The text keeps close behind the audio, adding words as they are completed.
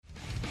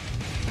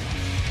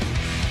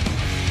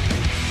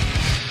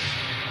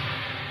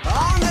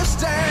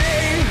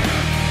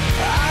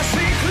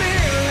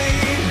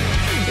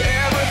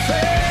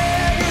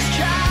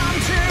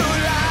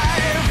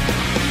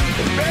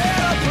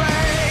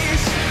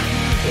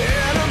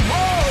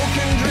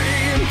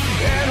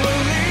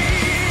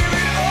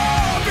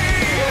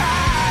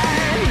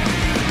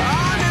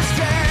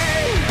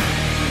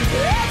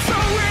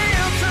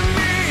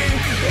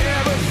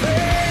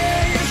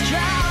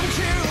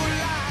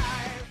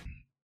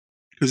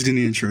Who's doing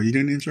the intro? You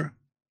doing the intro?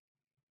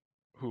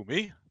 Who,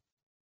 me?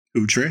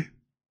 Who, Trey?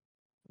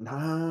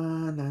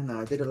 Nah.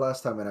 I did it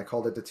last time, and I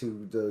called it the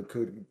Too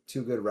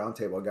Good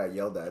Roundtable. I got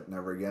yelled at.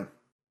 Never again.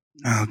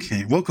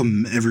 Okay.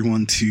 Welcome,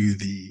 everyone, to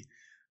the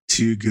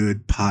Too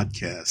Good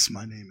Podcast.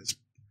 My name is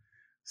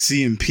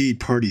CMP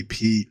Party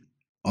Pete,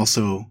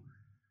 also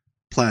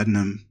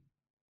Platinum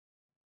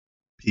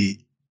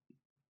Pete.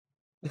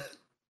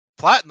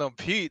 Platinum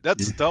Pete?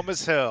 That's dumb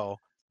as hell.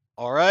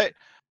 All right?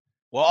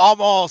 Well,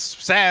 I'm all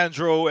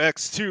Sandro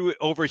X2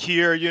 over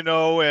here, you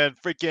know, and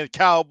freaking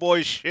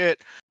cowboy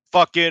shit.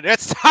 Fucking,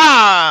 it's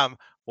time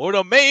for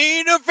the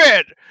main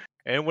event.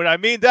 And when I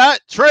mean that,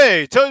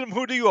 Trey, tell them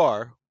who you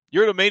are.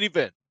 You're the main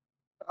event.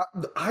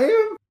 I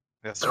am?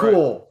 That's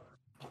cool.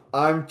 Right.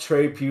 I'm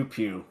Trey Pew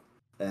Pew,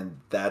 and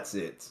that's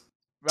it.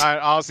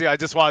 Honestly, I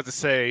just wanted to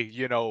say,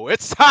 you know,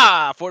 it's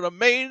time for the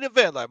main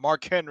event, like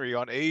Mark Henry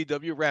on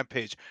AEW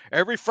Rampage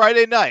every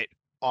Friday night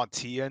on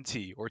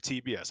TNT or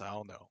TBS. I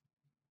don't know.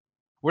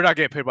 We're not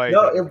getting paid by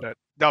AEW.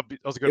 That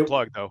was a good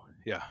plug, though.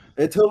 Yeah.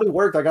 It totally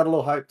worked. I got a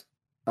little hyped.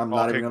 I'm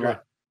not even going to lie.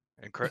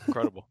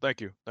 Incredible. Thank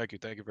you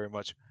very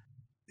much.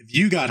 If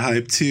you got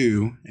hyped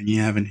too and you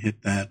haven't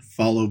hit that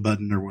follow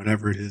button or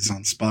whatever it is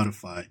on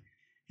Spotify,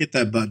 hit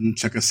that button.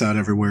 Check us out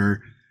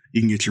everywhere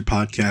you can get your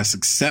podcasts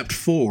except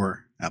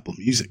for Apple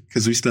Music,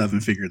 because we still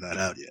haven't figured that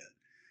out yet.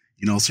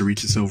 You can also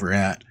reach us over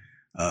at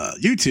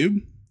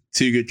YouTube,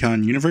 Too Good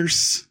Con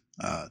Universe.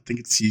 I think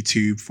it's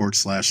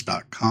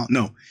youtube.com.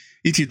 No,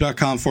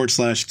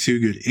 youtube.com/Too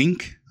Good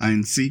Inc.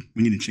 INC.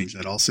 We need to change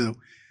that also.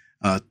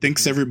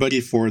 Thanks everybody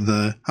for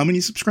the, how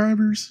many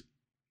subscribers?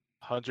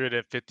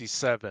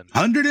 157.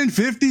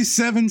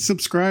 157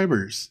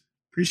 subscribers.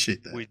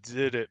 Appreciate that. We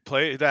did it.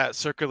 Play that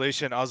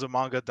Circulation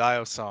Azumanga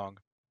Daioh song.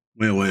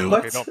 Wait.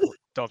 Okay,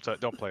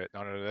 don't play it.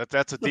 No.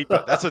 That's a deep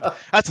cut.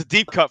 That's a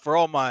deep cut for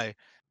all my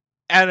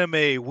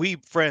anime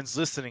weeb friends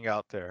listening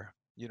out there.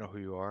 You know who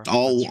you are.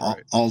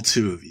 All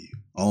two of you.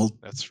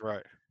 That's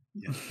right.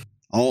 Yeah.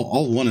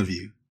 All one of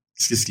you.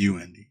 It's just you,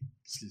 Andy.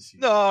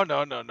 No.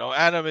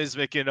 Anime is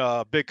making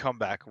a big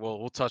comeback.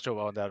 We'll touch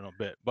on that in a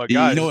bit. But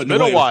guys, it's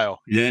been a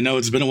while. Yeah, no,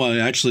 it's been a while.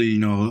 Actually, you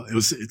know,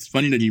 it's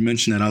funny that you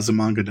mentioned that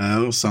Azumanga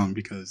Daioh song,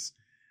 because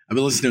I've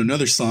been listening to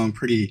another song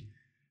pretty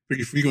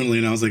frequently,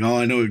 and I was like, oh,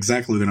 I know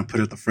exactly what I'm gonna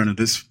put at the front of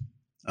this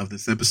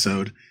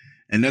episode,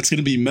 and that's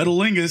gonna be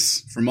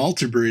Metalingus from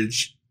Alter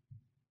Bridge.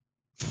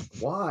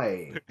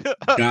 Why,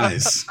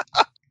 guys?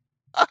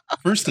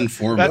 First and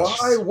foremost,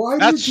 why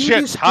that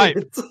shit's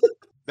hype.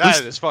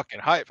 That is fucking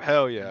hype.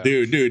 Hell yeah.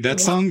 Dude,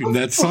 that song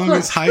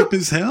is hype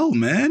as hell,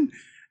 man.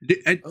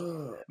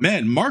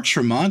 Man, Mark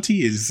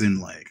Tremonti is in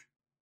like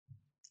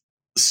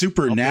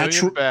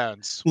Supernatural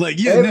bands. Like,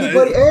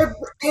 yeah,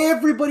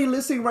 everybody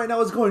listening right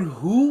now is going,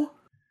 who?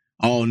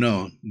 Oh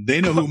no, they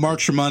know who Mark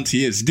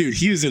Tremonti is. Dude,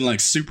 he was in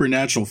like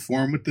supernatural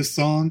form with this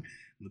song.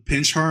 The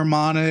pinch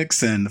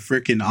harmonics and the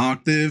freaking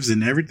octaves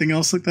and everything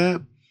else like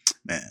that.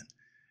 Man,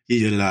 he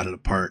hit it out of the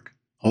park.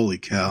 Holy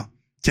cow.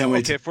 Can't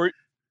wait.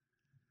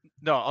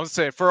 No, I'm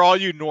saying for all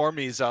you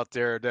normies out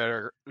there that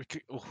are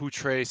who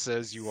Trey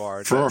says you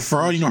are.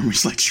 For all you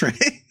normies like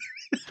Trey.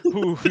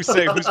 who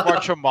say who's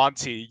Mark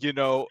Tremonti, you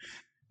know,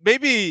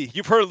 maybe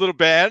you've heard a little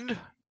band.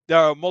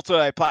 They're a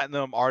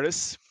multi-platinum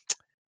artist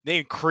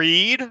named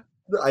Creed.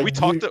 We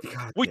talked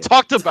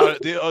about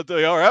it the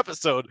other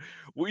episode.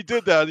 We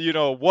did that, you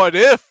know, what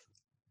if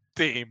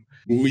theme.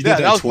 We did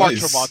that was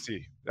twice. Mark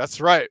Tremonti.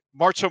 That's right.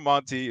 Mark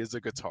Tremonti is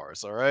a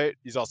guitarist, all right?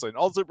 He's also in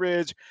Alter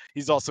Bridge.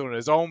 He's also in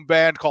his own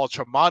band called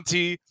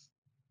Tremonti.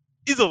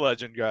 He's a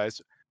legend,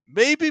 guys.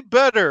 Maybe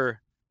better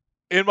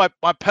in my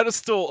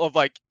pedestal of,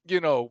 like,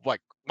 you know,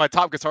 like my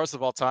top guitarists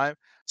of all time.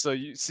 So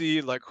you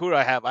see, like, who do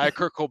I have? I had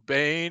Kurt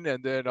Cobain,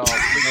 and then Brown.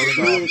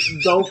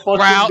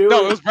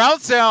 No, it was Brown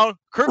Sound,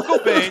 Kurt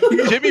Cobain,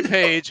 Jimmy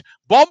Page,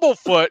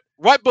 Bumblefoot.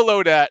 Right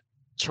below that,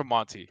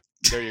 Tremonti.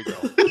 There you go.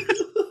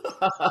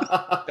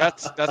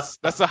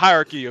 That's the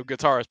hierarchy of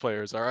guitarist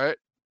players, all right?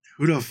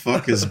 Who the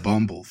fuck is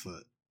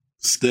Bumblefoot?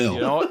 Still. You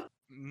know what?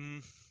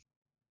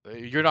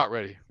 You're not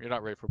ready. You're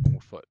not ready for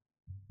Bumblefoot.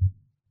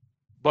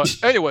 But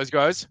anyways,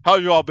 guys, how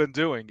have you all been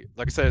doing?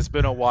 Like I said, it's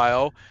been a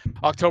while.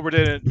 October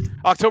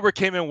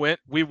came and went.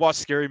 We watched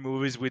scary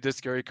movies. We did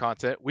scary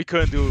content. We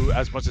couldn't do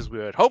as much as we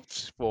had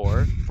hoped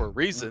for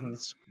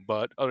reasons.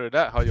 But other than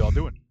that, how you all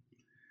doing?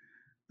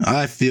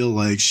 I feel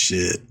like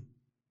shit.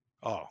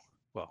 Oh.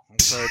 Well, I'm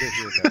sorry to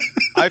hear that.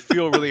 I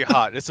feel really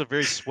hot. It's a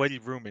very sweaty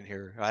room in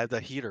here. I have the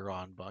heater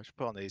on, but I should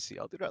put on the AC.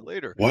 I'll do that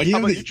later. Why do you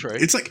have you, Trey?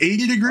 It's like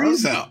 80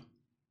 degrees out.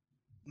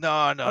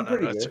 No.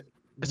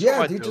 It's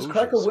yeah, dude, just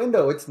crack a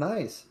window. It's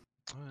nice.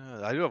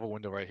 I do have a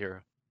window right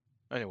here.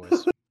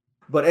 Anyways.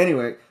 But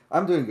anyway,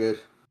 I'm doing good.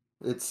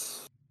 It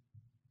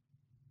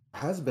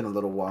has been a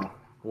little while.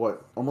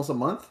 What, almost a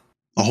month?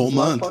 A whole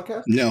month.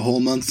 Yeah, a whole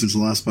month since the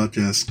last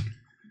podcast.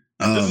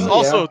 This is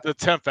also the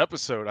 10th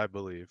episode, I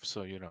believe.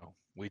 So, you know.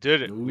 We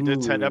did it. Ooh. We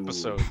did 10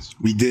 episodes.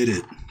 We did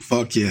it.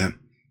 Fuck yeah.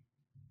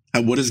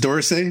 What does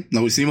Dora say?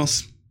 Lo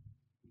hicimos?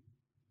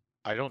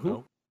 I don't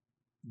know.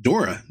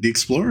 Dora, the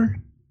Explorer?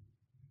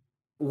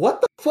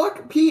 What the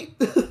fuck, Pete?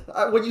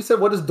 When you said,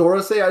 "What does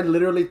Dora say?" I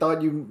literally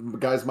thought you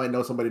guys might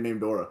know somebody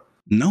named Dora.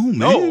 No, man.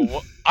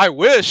 No, I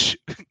wish.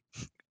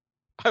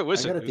 I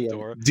wish I I got it knew the-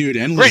 Dora. Dude,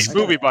 endless, Great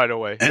movie, by the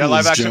way. That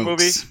endless live action jokes.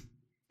 movie,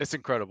 it's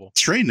incredible.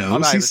 Trey I'm knows.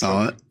 not He even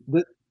saw it.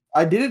 joking.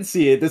 I didn't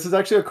see it. This is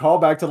actually a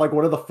callback to like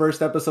one of the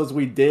first episodes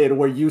we did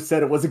where you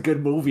said it was a good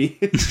movie.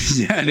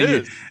 Yeah, and It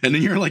then, is. and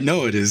then you're like,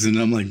 no, it is. And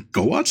I'm like,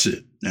 go watch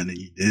it. And then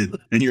you did.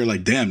 And you're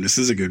like, damn, this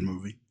is a good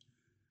movie.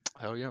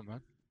 Hell yeah,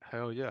 man.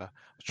 Hell yeah.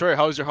 Trey,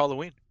 how was your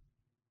Halloween?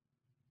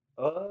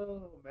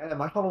 Oh man,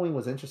 my Halloween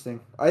was interesting.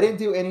 I didn't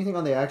do anything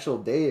on the actual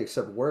day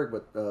except work,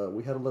 but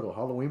we had a little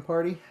Halloween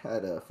party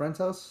at a friend's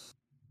house.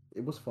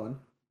 It was fun.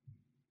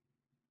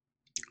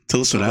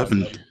 Tell us what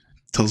happened.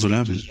 Tell us what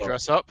happened. Did you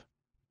dress up?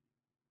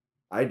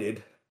 I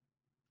did.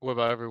 What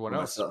about everyone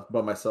else?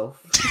 By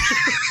myself.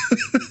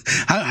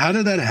 How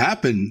did that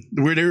happen?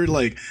 Where they were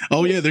like,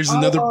 oh yeah, there's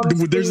another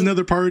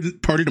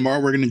party tomorrow.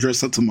 We're gonna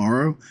dress up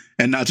tomorrow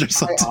and not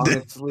dress up today.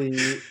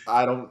 Honestly,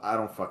 I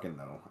don't fucking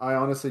know. I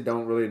honestly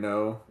don't really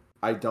know.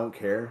 I don't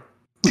care.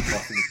 The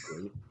costume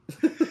is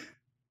great.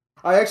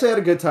 I actually had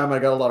a good time. I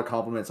got a lot of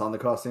compliments on the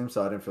costume,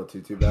 so I didn't feel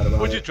too bad about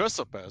What'd it. you dress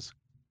up as?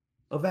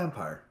 A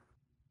vampire.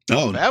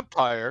 Oh,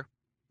 Vampire?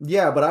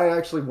 Yeah, but I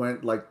actually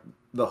went like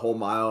the whole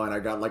mile, and I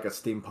got like a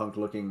steampunk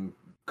looking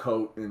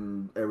coat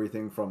and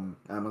everything from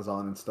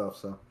Amazon and stuff.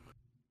 So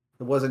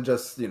it wasn't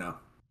just the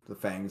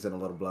fangs and a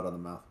little blood on the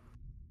mouth.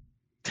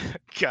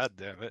 God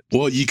damn it.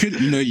 well, you could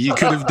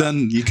have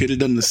done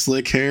the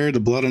slick hair, the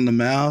blood on the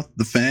mouth,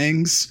 the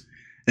fangs,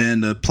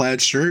 and a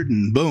plaid shirt,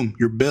 and boom,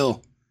 you're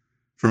Bill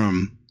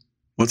from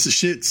what's the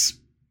shits?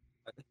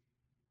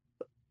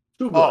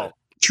 True blood.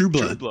 True True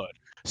Blood. Blood.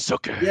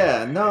 Suke.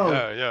 Yeah, no.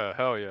 Yeah,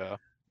 hell yeah.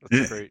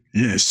 That's great.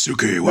 Yeah,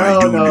 Suke. Why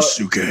you doing this,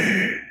 Suke?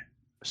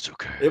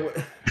 Suke.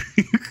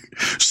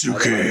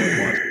 Suke.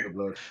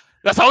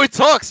 That's how he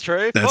talks,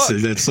 Trey. That's Fuck.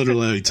 it. That's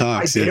literally how he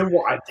talks. I Yeah.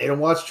 didn't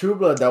watch True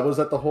Blood. That was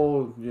at the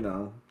whole,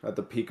 at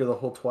the peak of the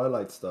whole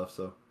Twilight stuff.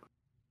 So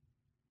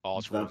Oh,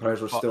 it's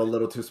vampires were still a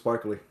little too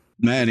sparkly.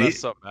 Man,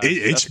 Messed up, man.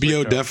 That's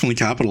HBO great, definitely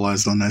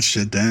capitalized on that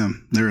shit.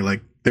 Damn,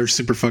 they're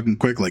super fucking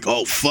quick. Like,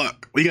 oh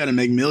fuck, we got to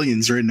make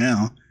millions right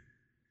now.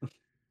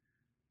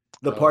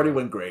 The party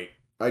went great.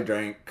 I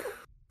drank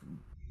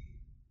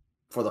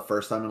for the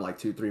first time in like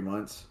 2-3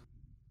 months,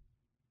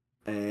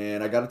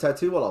 and I got a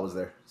tattoo while I was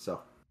there. So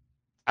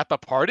At the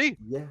party?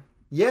 yeah,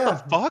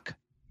 The fuck?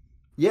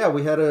 yeah.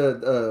 We had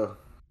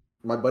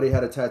my buddy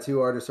had a tattoo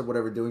artist or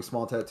whatever doing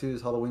small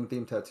tattoos, Halloween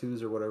themed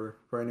tattoos or whatever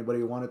for anybody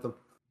who wanted them.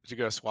 Did you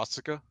get a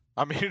swastika?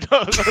 I mean,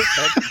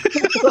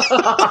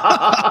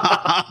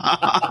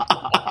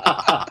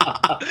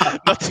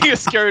 nothing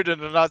is scarier than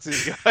the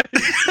Nazis, guys.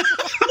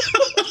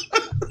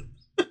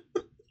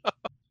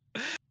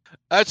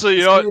 Actually,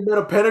 you know what? You made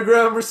a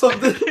pentagram or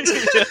something.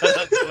 Yeah,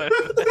 that's what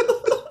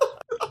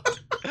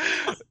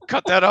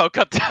Cut that out.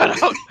 Cut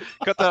that out.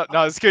 Cut that out.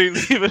 No, just kidding.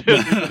 Leave it in.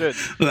 Leave it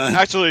in.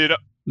 Actually,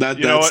 that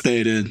what?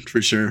 stayed in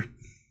for sure.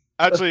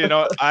 Actually,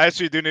 I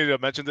actually do need to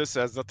mention this. It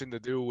has nothing to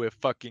do with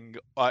fucking.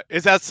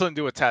 It has something to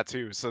do with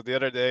tattoos. So the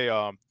other day,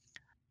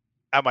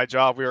 at my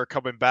job, we were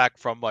coming back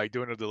from like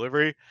doing a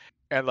delivery,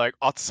 and like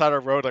off the side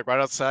of the road, like right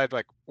outside,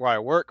 like where I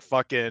work,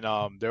 fucking,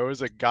 there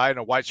was a guy in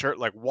a white shirt,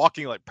 like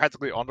walking like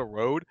practically on the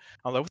road.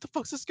 I'm like, what the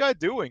fuck's this guy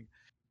doing?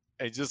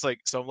 And he's just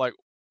like some like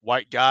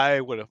white guy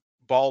with a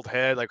bald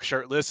head, like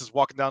shirtless, is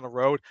walking down the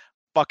road.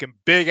 Fucking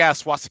big ass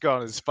swastika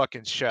on his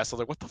fucking chest. I was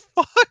like, what the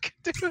fuck,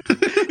 dude?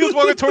 He was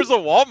walking towards the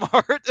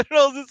Walmart, and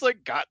I was just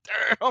like, god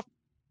damn.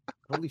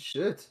 Holy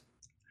shit!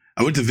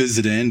 I went to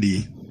visit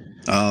Andy.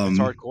 It's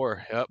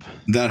hardcore. Yep.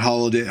 That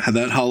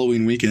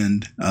Halloween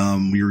weekend,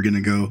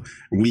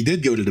 we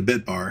did go to the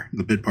Bit Bar.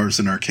 The Bit Bar is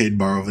an arcade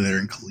bar over there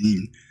in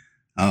Killeen.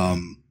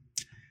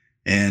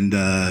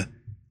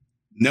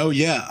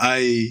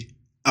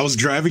 I was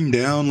driving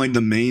down like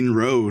the main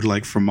road,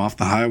 like from off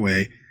the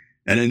highway,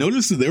 and I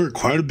noticed that there were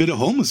quite a bit of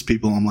homeless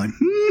people. I'm like,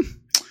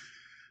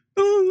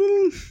 a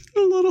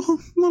lot of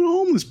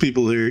homeless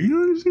people here.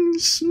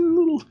 It's a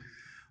little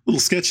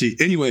sketchy.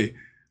 Anyway,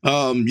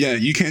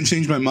 you can't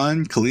change my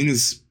mind. Killeen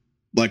is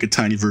like a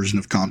tiny version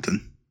of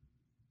Compton.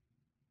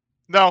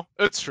 No,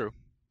 it's true.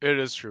 It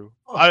is true.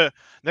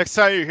 Next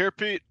time you're here,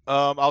 Pete,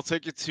 I'll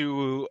take you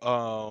to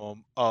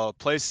a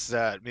place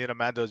that me and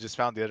Amanda just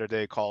found the other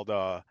day called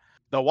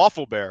the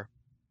Waffle Bear.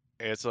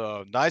 It's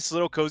a nice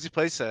little cozy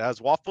place that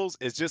has waffles.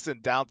 It's just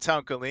in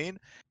downtown Killeen,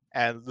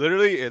 and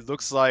literally it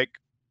looks like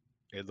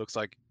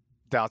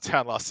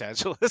downtown Los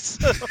Angeles.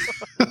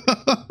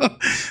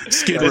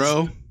 Skid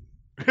Row.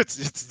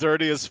 It's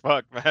dirty as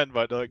fuck, man,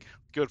 but like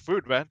good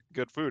food, man.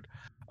 Good food.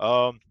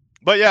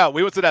 But yeah,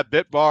 we went to that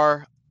Bit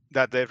Bar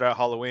that day for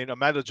Halloween.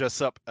 Amanda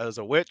dressed up as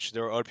a witch.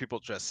 There were other people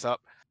dressed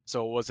up,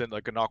 so it wasn't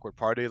like an awkward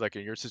party like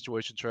in your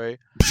situation, Trey.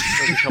 There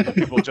was a couple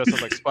people dressed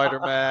up like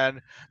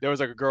Spider-Man. There was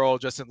like a girl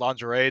dressed in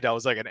lingerie that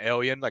was like an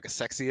alien, like a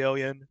sexy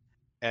alien.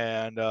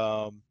 And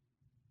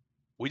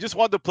we just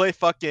wanted to play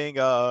fucking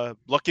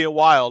Lucky and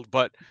Wild,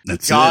 but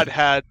That's God it.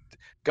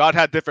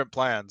 had different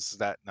plans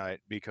that night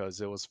because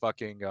it was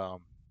fucking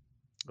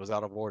it was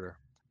out of order.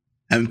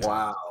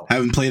 Wow.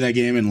 Haven't played that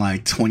game in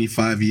like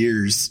 25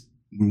 years.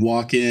 We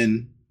walk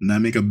in and I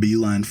make a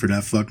beeline for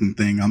that fucking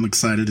thing. I'm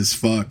excited as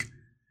fuck.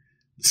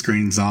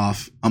 Screen's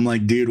off. I'm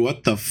like, dude,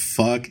 what the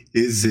fuck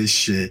is this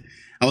shit?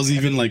 I was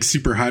even like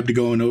super hyped to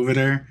going over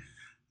there.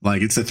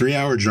 Like, it's a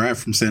 3-hour drive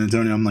from San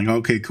Antonio. I'm like,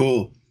 okay,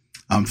 cool.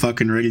 I'm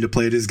fucking ready to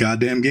play this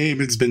goddamn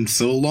game. It's been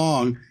so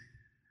long.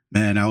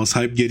 Man, I was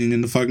hyped getting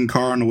in the fucking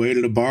car on the way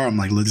to the bar. I'm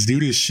like, let's do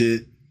this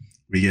shit.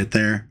 We get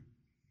there.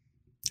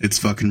 It's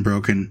fucking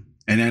broken.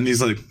 And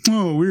Andy's like,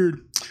 oh, weird.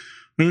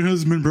 It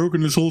hasn't been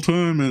broken this whole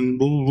time. And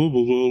blah, blah,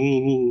 blah, blah, blah,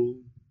 blah.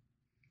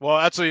 Well,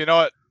 actually, you know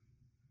what?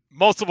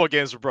 Multiple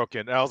games were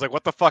broken. And I was like,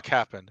 what the fuck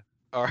happened?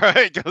 All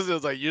right. Because it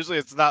was like, usually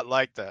it's not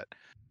like that.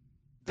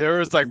 There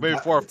was like maybe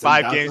 4 or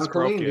 5 games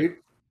broken. Dude.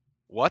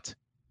 What?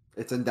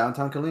 It's in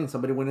downtown Killeen.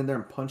 Somebody went in there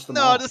and punched them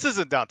No, all. this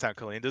isn't downtown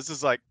Killeen. This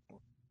is like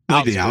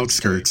the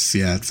outskirts.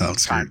 Yeah, it's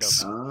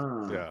outskirts. Kind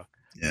of. Ah. Yeah.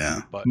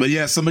 Yeah. But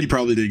yeah, somebody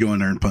probably did go in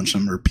there and punch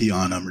them or pee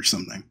on them or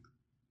something.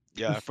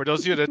 Yeah, for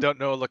those of you that don't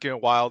know, Looking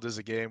at Wild is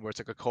a game where it's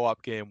like a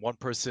co-op game. One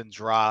person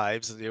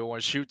drives and the other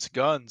one shoots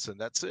guns, and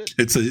that's it.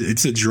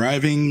 It's a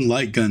driving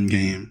light gun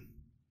game.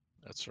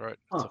 That's right.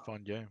 It's a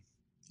fun game.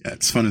 Yeah,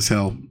 it's fun as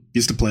hell.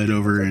 Used to play it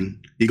over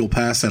in Eagle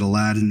Pass at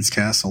Aladdin's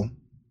Castle.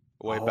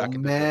 Way back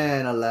in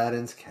man,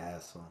 Aladdin's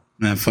Castle.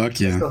 Man, fuck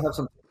yeah.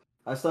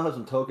 I still have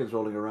some tokens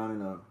rolling around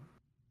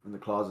in the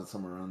closet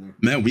somewhere around there.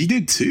 Man, we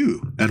did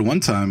too. At one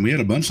time, we had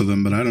a bunch of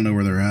them, but I don't know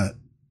where they're at.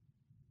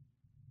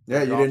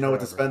 Yeah, you didn't know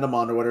what to spend them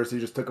on or whatever, so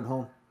you just took them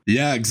home.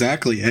 Yeah,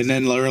 exactly. And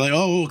then we're like,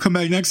 oh, we'll come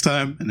back next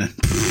time. And then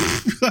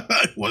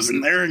it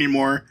wasn't there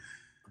anymore.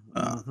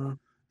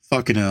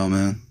 Fucking hell,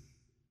 man.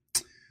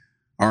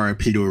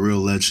 R.I.P. to a real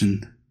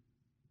legend.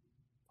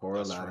 Poor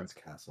Aladdin's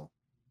Castle.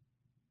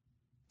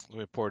 Let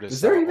me pour this.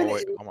 Is there even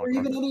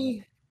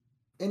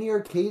any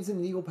arcades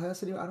in Eagle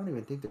Pass anymore? I don't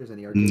even think there's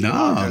any arcades.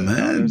 Nah,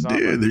 man.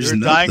 Dude, there's nothing.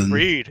 Dying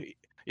breed.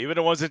 Even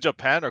the ones in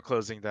Japan are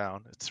closing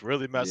down. It's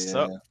really messed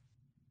up.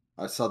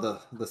 I saw the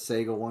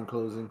Sega one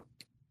closing.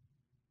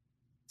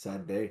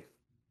 Sad day.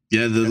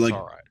 Yeah,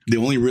 the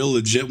only real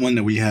legit one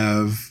that we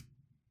have.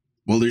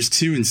 Well, there's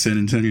 2 in San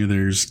Antonio.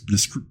 There's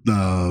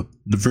the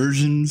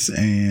Versions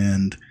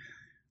and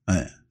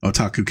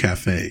Otaku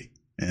Cafe,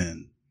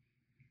 and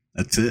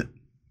that's it.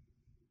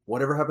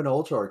 Whatever happened to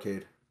Ultra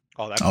Arcade?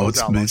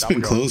 It's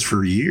been closed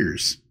for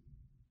years.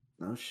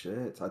 No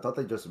shit. I thought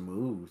they just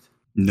moved.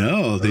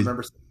 No,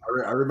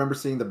 I remember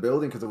seeing the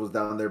building because it was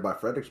down there by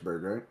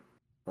Fredericksburg, right?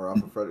 Or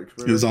off of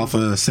Fredericksburg. It was off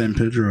of San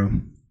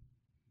Pedro.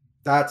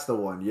 That's the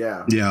one.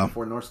 Yeah. Yeah.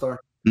 Before North Star.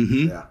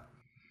 Mm-hmm. Yeah.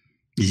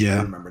 Yeah.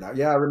 I remember that.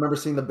 Yeah, I remember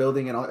seeing the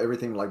building and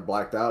everything like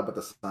blacked out, but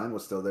the sign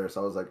was still there.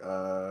 So I was like,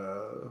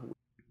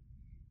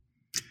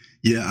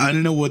 Yeah, I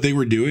don't know what they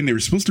were doing. They were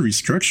supposed to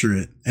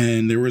restructure it,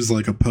 and there was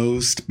like a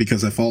post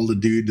because I followed a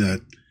dude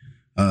that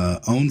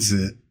owns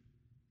it.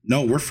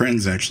 No, we're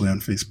friends actually on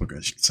Facebook,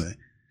 I should say.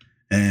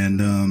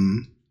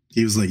 And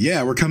he was like,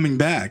 "Yeah, we're coming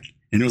back,"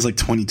 and it was like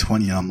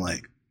 2020. And I'm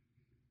like,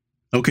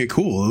 "Okay,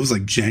 cool." It was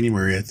like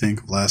January, I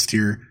think, of last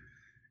year,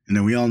 and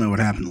then we all know what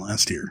happened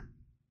last year.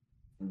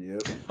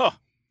 Yep.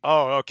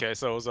 Oh, okay.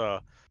 So it was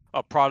a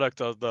product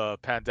of the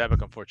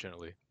pandemic,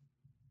 unfortunately.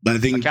 But I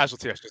think a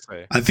casualty, I should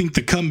say. I think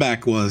the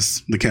comeback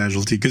was the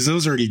casualty because it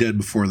was already dead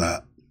before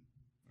that.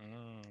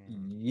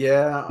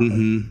 Yeah,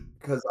 Mm-hmm.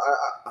 because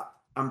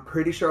I'm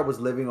pretty sure I was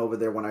living over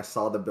there when I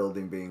saw the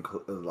building being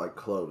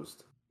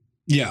closed.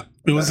 Yeah,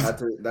 it was.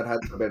 That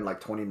had to have been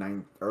like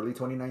early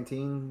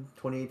 2019,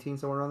 2018,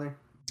 somewhere around there.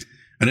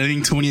 And I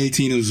think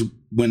 2018 was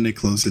when they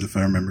closed it, if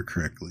I remember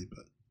correctly.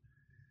 But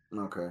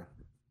okay.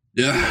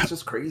 Yeah, it's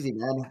just crazy,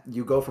 man.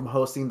 You go from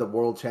hosting the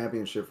World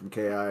Championship from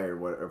KI or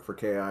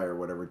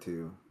whatever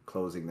to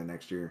closing the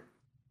next year,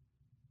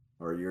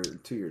 or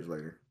 2 years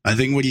later. I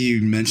think what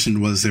you mentioned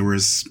was there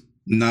was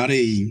not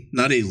a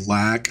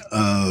lack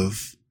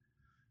of,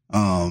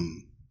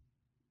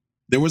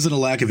 there wasn't a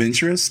lack of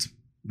interest.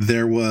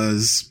 There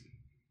was,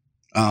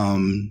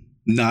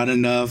 not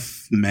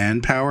enough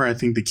manpower, I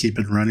think, to keep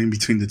it running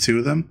between the two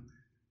of them,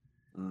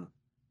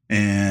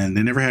 and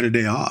they never had a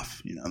day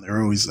off. You know, they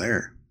were always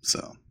there,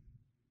 so.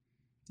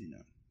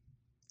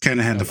 Kind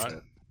of had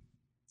to.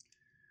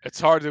 It's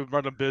hard to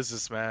run a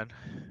business, man.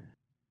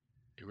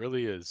 It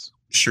really is.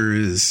 Sure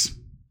is.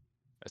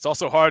 It's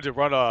also hard to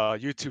run a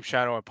YouTube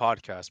channel and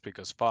podcast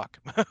because fuck,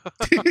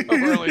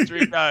 we're only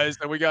 3 guys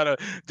and we gotta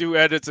do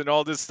edits and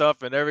all this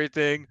stuff and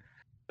everything.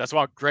 That's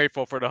why I'm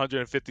grateful for the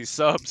 150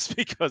 subs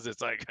because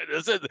it's like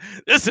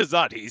this is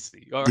not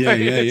easy. All right?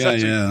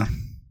 Yeah.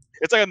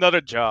 It's like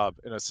another job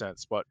in a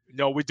sense, but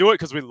we do it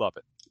because we love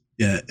it.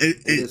 Yeah,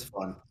 it is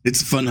fun.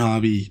 It's a fun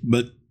hobby,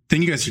 but.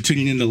 Thank you guys for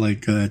tuning into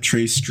like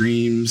Trey's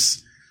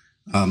streams,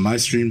 my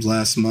streams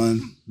last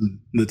month,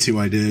 the 2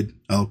 I did.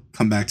 I'll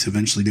come back to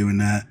eventually doing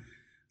that.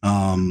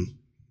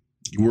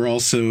 We're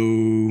also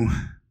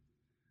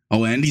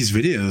Andy's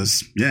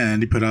videos. Yeah,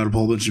 Andy put out a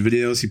whole bunch of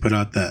videos. He put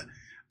out that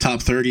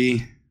top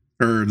 30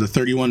 or the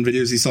 31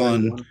 videos he saw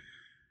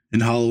in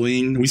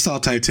Halloween. We saw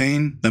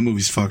Titan. That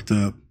movie's fucked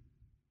up.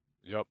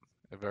 Yep.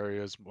 Very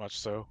as much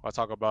so. I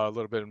talk about it a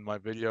little bit in my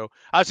video.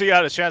 I actually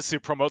had a chance to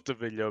promote the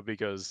video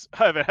because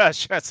I haven't had a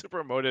chance to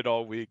promote it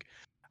all week.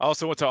 I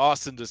also went to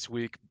Austin this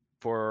week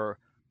for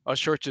a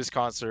Churches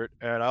concert,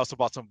 and I also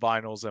bought some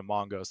vinyls and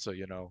manga. So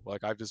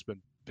like I've just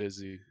been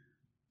busy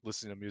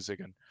listening to music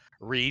and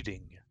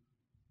reading.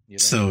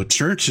 So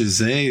Churches,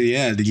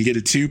 yeah. Did you get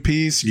a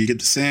 2-piece? Did you get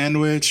the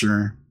sandwich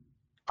or?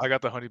 I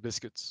got the honey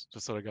biscuits.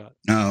 That's what I got.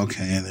 Oh,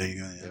 okay. Yeah, there you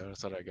go. Yeah,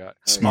 that's what I got.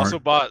 Smart.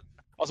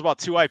 Also bought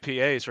 2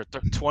 IPAs for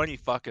 $20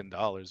 fucking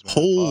dollars. Man.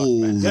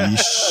 Holy Fuck, man.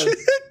 shit!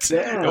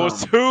 Damn. It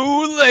was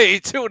too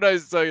late when I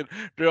was saying,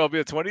 dude, I'll be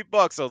at $20.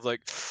 I was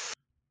like,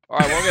 all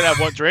right, we're gonna have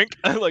one drink.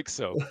 Like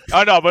so.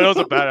 I know, but it was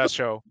a badass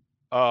show.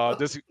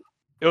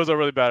 It was a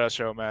really badass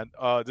show, man.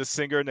 This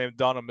singer named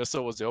Donna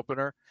Missile was the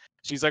opener.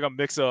 She's like a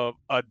mix of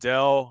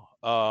Adele,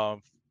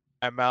 and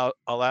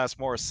Alanis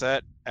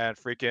Morissette, and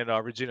freaking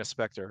Regina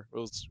Spektor. It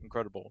was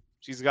incredible.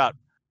 She's got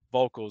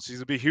vocals. She's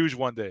gonna be huge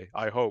one day,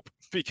 I hope,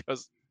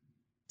 because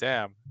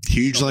damn.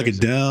 Huge like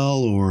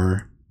Adele,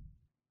 or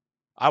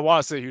I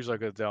want to say huge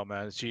like Adele,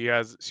 man. She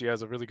has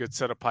a really good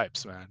set of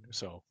pipes, man.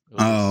 So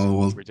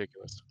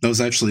ridiculous. That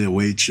was actually a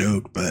Wade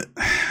joke, but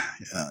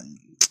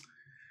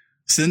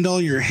send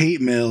all your hate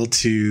mail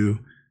to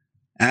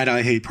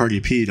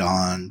 @IHatePartyPete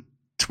on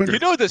Twitter. You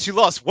know that she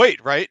lost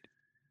weight, right?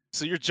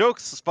 So your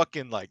joke's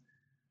fucking like,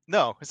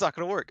 no, it's not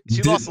gonna work.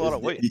 She lost a lot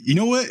of weight. You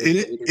know what?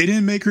 It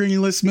didn't make her any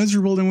less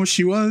miserable than what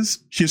she was.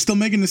 She was still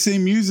making the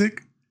same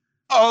music.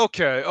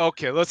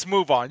 Okay, let's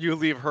move on. You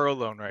leave her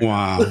alone right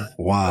now.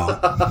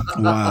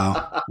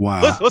 Wow.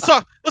 Let's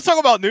talk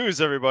about news,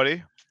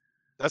 everybody.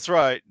 That's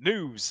right,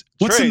 news.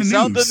 What's Trey, in the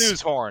sound news? the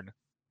news horn.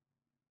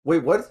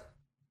 Wait, what?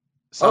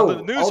 Sound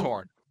the news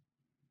horn.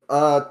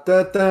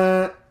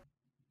 Da.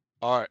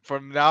 All right,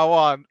 from now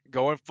on,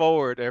 going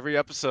forward, every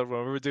episode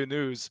when we do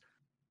news,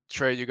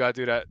 Trey, you gotta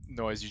do that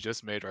noise you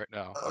just made right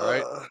now. All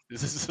right,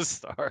 this is the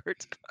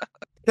start.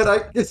 Can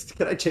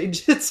I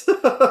change it?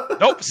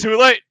 Nope, it's too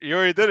late. You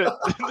already did it.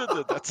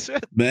 That's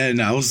it. Man,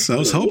 I was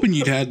hoping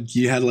you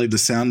had like the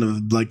sound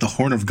of like the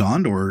Horn of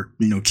Gondor,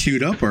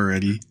 queued up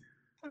already.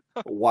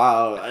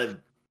 Wow,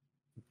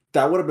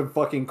 that would have been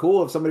fucking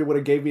cool if somebody would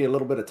have gave me a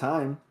little bit of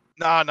time.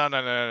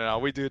 No.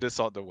 We do this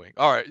on the wing.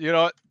 All right, you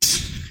know what?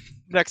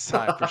 Next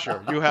time for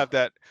sure. You have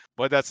that,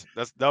 but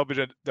that'll be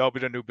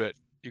the new bit.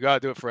 You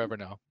gotta do it forever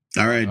now.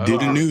 All right, do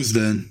the news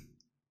then.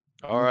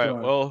 All right.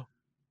 Well,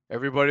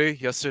 everybody,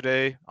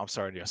 today's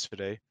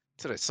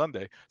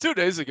Sunday. 2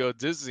 days ago,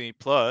 Disney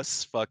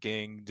Plus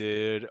fucking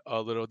did a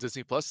little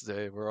Disney Plus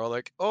day. We're all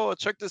like, oh,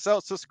 check this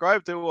out.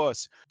 Subscribe to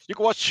us. You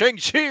can watch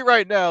Shang-Chi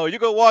right now. You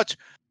can watch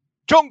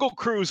Jungle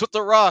Cruise with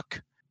The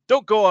Rock.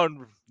 Don't go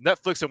on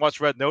Netflix and watch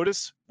Red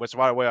Notice, which,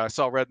 by the way, I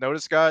saw Red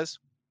Notice, guys.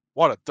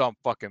 What a dumb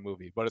fucking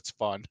movie, but it's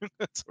fun.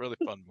 It's a really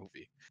fun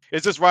movie.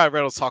 It's just Ryan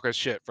Reynolds talking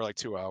shit for like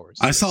 2 hours.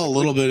 I saw a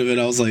little bit of it.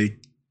 I was like,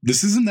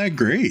 this isn't that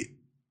great.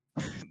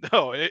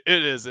 No, it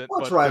isn't.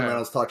 Watch Ryan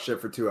Reynolds talk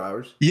shit for 2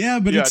 hours. Yeah,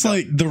 but it's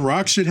like The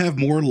Rock should have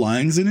more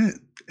lines in it.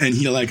 And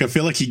I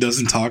feel like he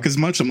doesn't talk as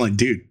much. I'm like,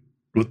 dude,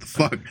 what the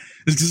fuck?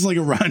 It's just like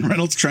a Ryan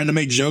Reynolds trying to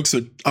make jokes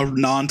with a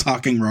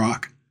non-talking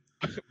Rock.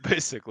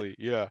 Basically,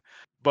 yeah.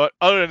 But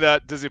other than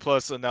that, Disney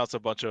Plus announced a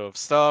bunch of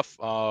stuff.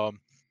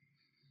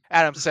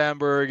 Adam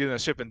Sandberg in a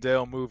Chip and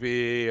Dale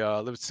movie.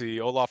 Let's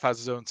see, Olaf has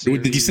his own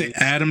series. Did you say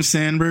Adam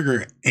Sandberg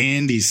or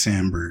Andy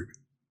Samberg?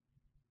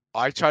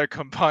 I try to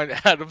combine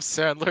Adam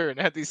Sandler and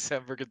Andy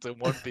Samberg into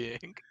one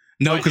being.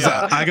 No, because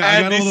I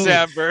got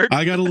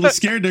a little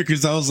scared there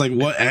because I was like,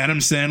 "What? Adam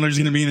Sandler's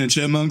going to be in a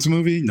Chipmunks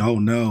movie?" No.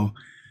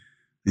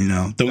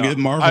 Don't give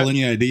Marvel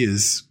any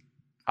ideas.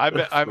 I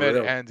meant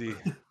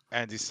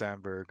Andy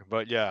Samberg,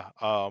 but yeah.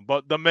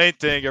 But the main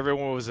thing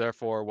everyone was there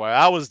for, what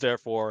I was there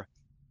for,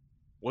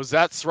 was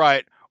that's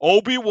right.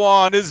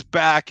 Obi-Wan is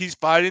back. He's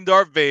fighting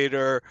Darth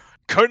Vader.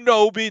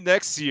 Kenobi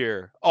next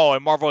year. Oh,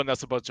 and Marvel, and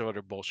that's a bunch of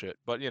other bullshit.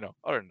 But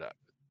other than that,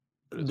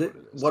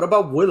 what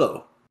about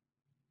Willow?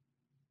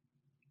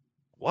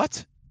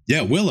 What?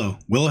 Yeah, Willow.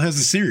 Willow has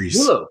a series.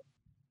 Willow.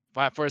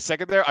 For a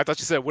second there, I thought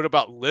you said, "What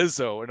about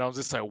Lizzo?" And I was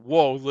just like,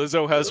 "Whoa,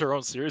 Lizzo has her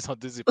own series on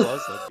Disney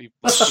Plus. That'd be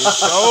fucking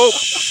dope."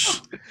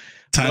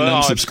 Time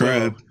to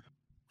unsubscribe.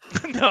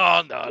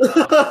 No.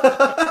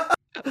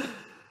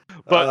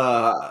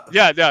 But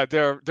yeah,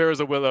 there is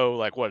a Willow.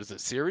 Like, what is it?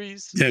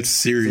 Series? Yeah, it's a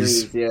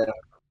series.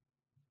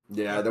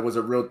 Yeah. There was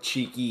a real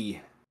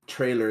cheeky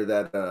trailer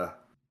that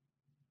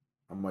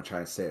I'm gonna try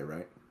and say it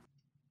right.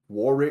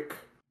 Warwick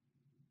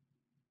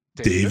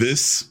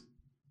Davis.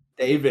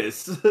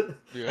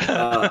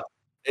 Yeah.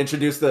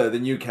 Introduced the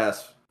new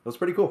cast. It was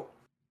pretty cool.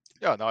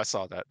 Yeah, no, I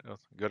saw that.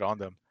 Good on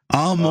them.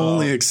 I'm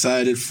only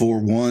excited for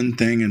one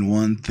thing and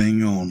one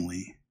thing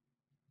only.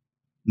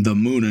 The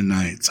Moon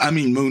Knight.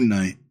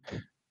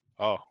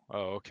 Oh,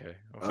 okay.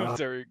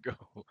 There you go.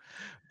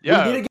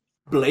 Yeah. We need to get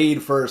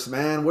Blade first,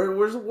 man. Where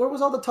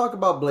was all the talk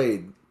about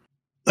Blade?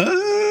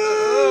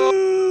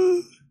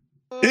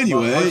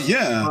 Anyway,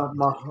 yeah.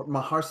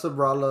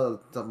 Mahershala.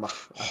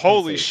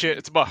 Holy shit!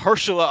 It's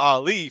Mahershala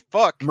Ali.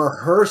 Fuck.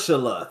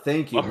 Mahershala.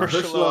 Thank you.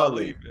 Mahershala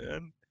Ali,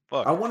 man.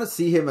 Fuck. I want to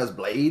see him as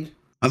Blade.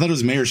 I thought it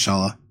was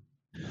Mahershala.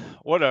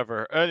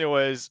 Whatever.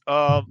 Anyways,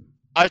 I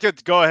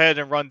could go ahead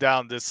and run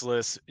down this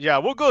list. Yeah,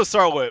 let's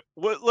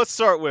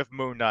start with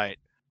Moon Knight.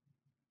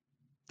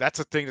 That's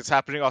a thing that's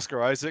happening.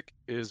 Oscar Isaac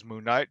is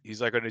Moon Knight.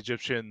 He's like an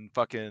Egyptian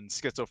fucking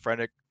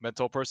schizophrenic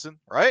mental person,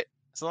 right?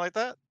 Something like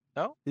that?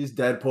 No? He's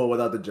Deadpool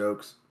without the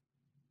jokes.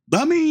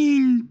 I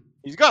mean,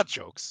 He's got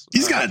jokes.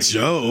 he's got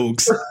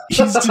jokes.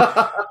 He's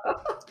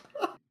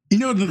you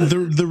know,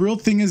 the real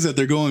thing is that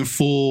they're going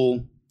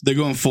full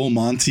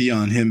Monty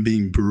on him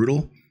being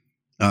brutal.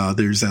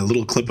 There's that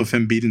little clip of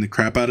him beating the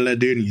crap out of that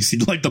dude, and you see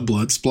like the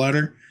blood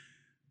splatter.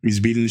 He's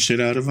beating the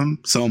shit out of him.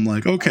 So I'm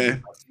like,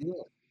 okay,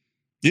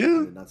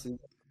 yeah.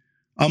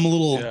 I'm a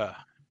little. Yeah.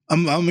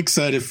 I'm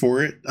excited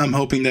for it. I'm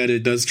hoping that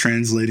it does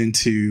translate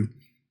into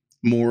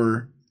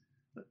more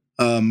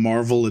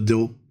Marvel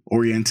adult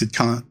oriented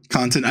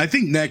content. I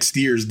think next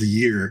year is the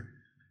year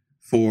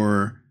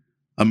for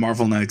a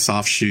Marvel Knights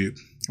offshoot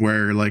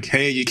where like,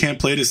 hey, you can't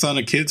play this on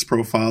a kid's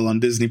profile on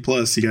Disney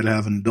Plus. You got to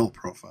have an adult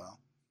profile.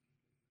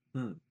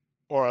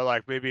 Or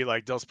like maybe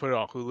like they'll put it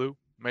on Hulu.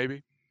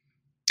 Maybe.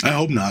 I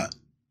hope not.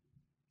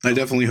 I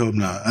definitely hope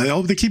not. I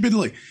hope they keep it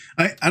like.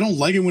 I don't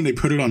like it when they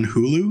put it on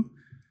Hulu.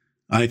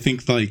 I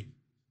think like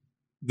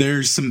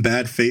there's some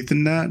bad faith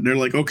in that. They're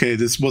like, okay,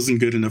 this wasn't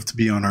good enough to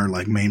be on our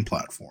like main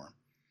platform.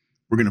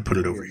 We're gonna put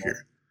it over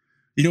here.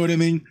 You know what I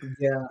mean?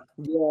 Yeah.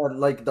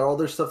 Like the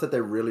other stuff that they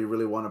really,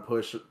 really want to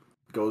push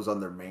goes on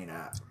their main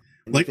app.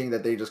 Anything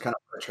that they just kind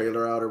of put a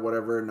trailer out or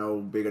whatever, no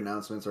big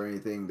announcements or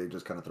anything, they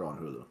just kind of throw on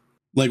Hulu.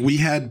 Like we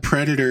had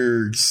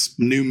Predator's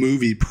new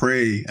movie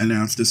Prey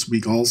announced this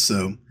week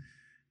also,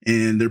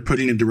 and they're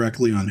putting it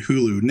directly on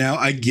Hulu. Now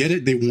I get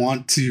it; they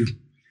want to,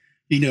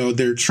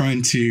 they're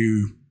trying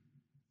to.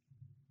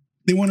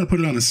 They want to put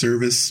it on a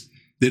service.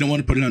 They don't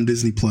want to put it on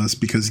Disney Plus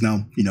because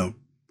now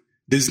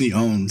Disney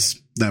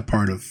owns that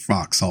part of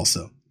Fox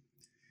also.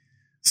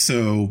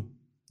 So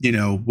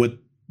what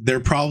they're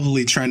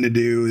probably trying to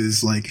do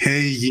is like,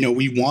 hey,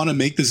 we want to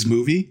make this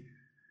movie,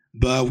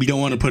 but we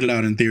don't want to put it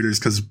out in theaters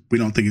because we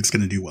don't think it's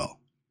going to do well.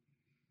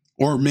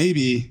 Or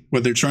maybe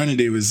what they're trying to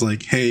do is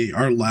like, hey,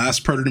 our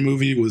last Predator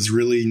movie was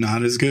really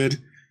not as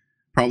good,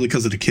 probably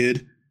because of the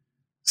kid.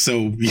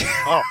 So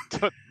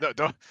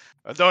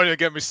don't even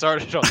get me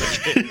started on the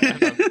kid.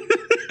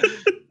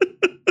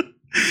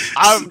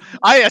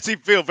 I actually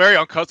feel very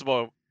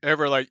uncomfortable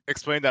ever like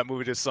explain that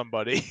movie to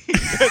somebody.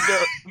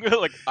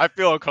 Like I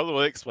feel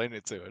uncomfortable explaining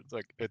it to it. It's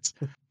like it's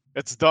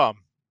dumb.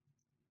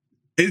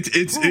 It's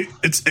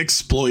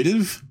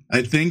exploitive,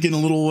 I think, in a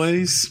little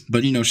ways.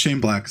 But Shane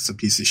Black is a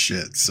piece of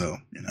shit, so I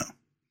don't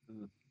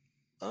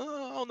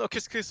know.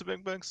 Kiss of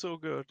Bang Bang's so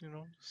good,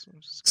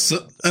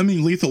 So I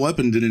mean, Lethal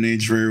Weapon didn't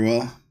age very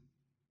well.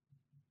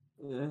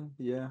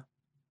 Yeah.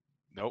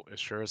 No, it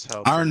sure as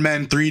hell. Iron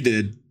Man 3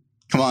 did.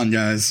 Come on,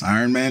 guys.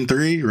 Iron Man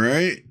 3,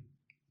 right?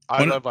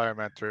 I love Iron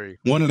Man 3.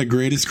 One of the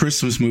greatest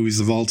Christmas movies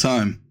of all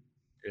time.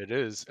 It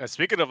is. And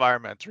speaking of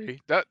Iron Man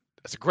 3, that's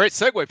a great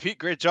segue, Pete.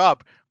 Great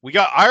job. We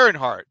got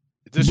Ironheart.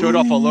 It just showed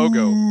off a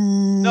logo.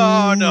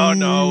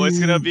 No. It's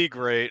going to be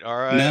great. All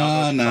right.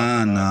 Nah.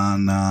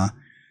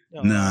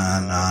 They're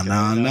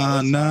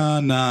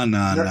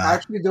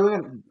actually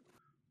doing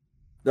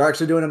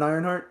an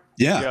Ironheart?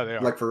 Yeah, they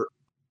are. Like for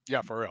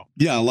real.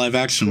 Yeah, a live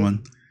action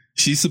one.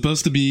 She's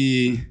supposed to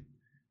be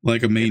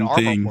like a main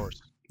thing. Wars.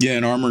 Yeah,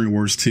 in Armory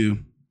Wars too.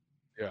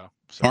 Yeah.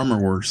 Armor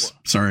Wars.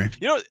 Sorry.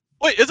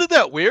 Wait, isn't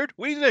that weird?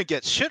 We didn't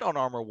get shit on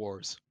Armor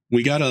Wars.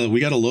 We got a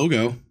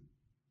logo.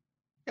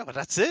 Yeah, but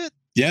that's it.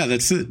 Yeah,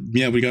 that's it.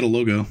 Yeah, we got a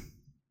logo.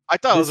 I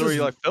thought it was already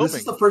like filming.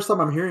 This is the first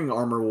time I'm hearing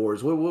Armor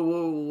Wars.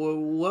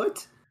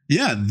 What?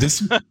 Yeah,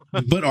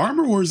 but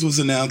Armor Wars was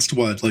announced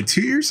like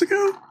 2 years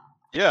ago?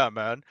 Yeah,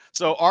 man.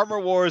 So Armor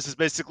Wars is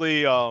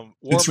basically War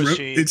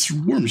Machine. It's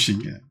War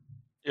Machine,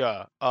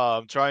 yeah.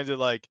 Yeah. Trying to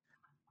like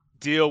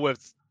deal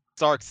with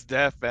Stark's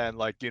death and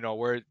like,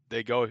 where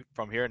they go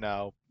from here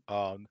now.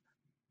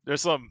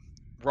 There's some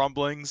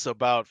rumblings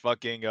about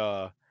fucking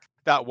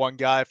that one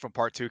guy from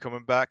part 2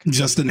 coming back.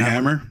 Justin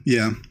Hammer.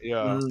 Yeah.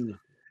 Yeah.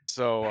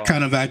 So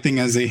kind of acting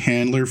as a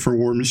handler for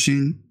War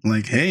Machine.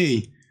 Like,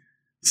 hey,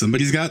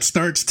 somebody's got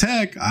Stark's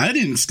tech. I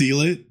didn't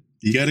steal it.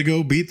 You got to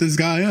go beat this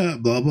guy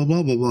up. Blah blah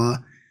blah blah blah.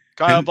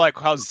 Kind of like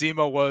how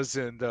Zemo was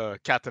in the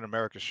Captain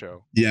America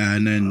show. Yeah,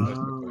 and then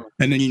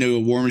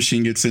War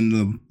Machine gets in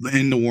the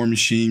War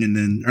Machine, and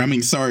then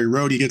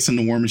Rhodey gets in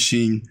the War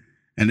Machine,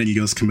 and then he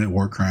goes commit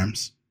war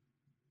crimes.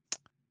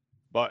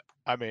 But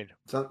I mean,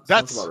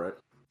 that's about right.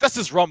 That's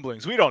just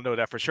rumblings. We don't know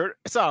that for sure.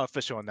 It's not an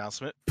official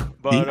announcement.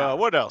 But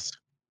what else?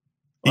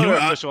 What are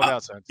official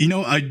announcements?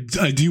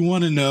 I do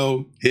want to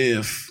know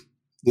if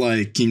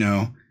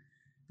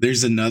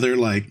there's another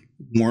like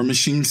War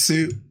Machine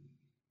suit.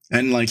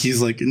 And like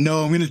he's like,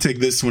 no, I'm going to take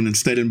this one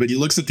instead. But he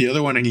looks at the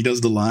other one and he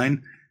does the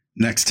line,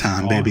 next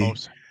time, baby.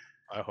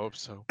 I hope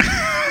so.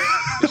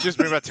 It's just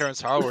bring back Terrence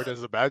Howard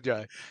as the bad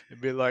guy and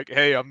be like,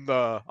 hey, I'm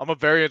a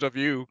variant of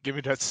you. Give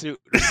me that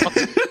suit.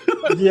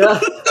 Yeah.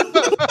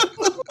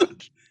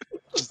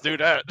 Just do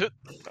that.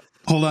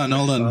 Hold on.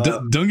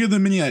 Don't give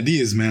them any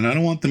ideas, man. I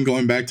don't want them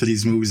going back to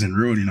these movies and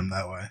ruining them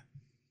that way.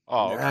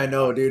 Oh, okay. I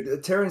know,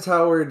 dude. Terrence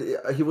Howard,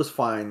 he was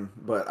fine,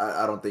 but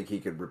I don't think he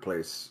could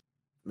replace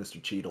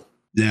Mr. Cheadle.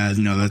 Yeah,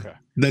 no, Okay.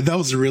 that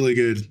was a really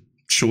good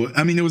choice.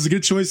 I mean, it was a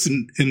good choice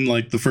in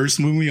like the first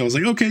movie. I was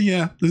like, okay,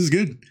 yeah, this is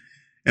good.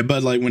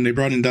 But like when they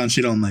brought in Don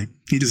Cheadle, I'm like,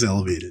 he just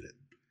elevated it.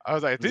 I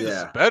was like, this is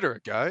Yeah.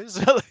 better, guys.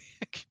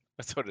 Like,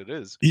 that's what it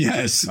is.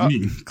 Yes, I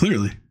mean,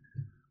 clearly.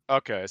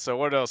 Okay, so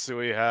what else do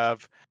we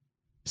have?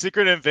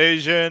 Secret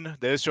Invasion.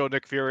 They show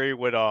Nick Fury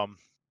with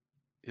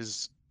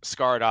his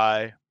scarred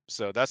eye,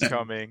 so that's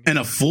coming. And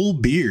a full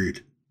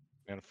beard.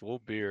 And a full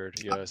beard,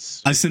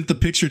 yes. I sent the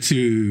picture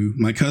to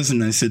my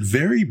cousin. I said,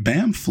 very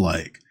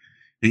Banff-like.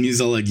 And he's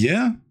all like,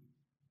 yeah.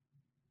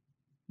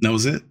 That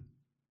was it.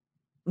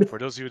 For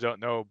those of you who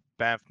don't know,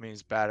 Banff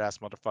means badass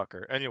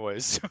motherfucker.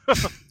 Anyways,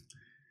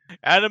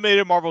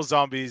 animated Marvel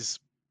Zombies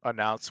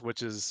announced,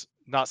 which is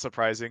not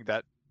surprising.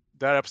 That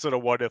episode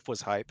of What If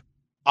was hype.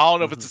 I don't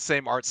know if it's the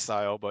same art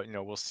style, but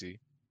we'll see.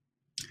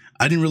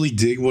 I didn't really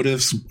dig What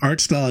If's art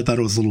style. I thought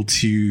it was a little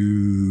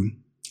too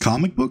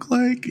comic book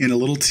like and a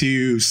little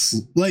too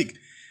like.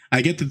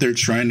 I get that they're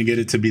trying to get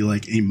it to be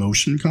like a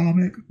motion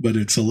comic, but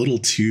it's a little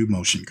too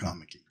motion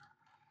comic-y.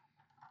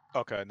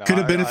 Okay, no, Could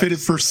have benefited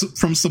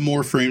from some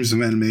more frames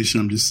of animation.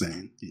 I'm just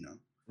saying,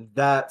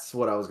 That's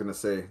what I was gonna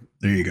say.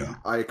 There you go.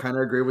 I kind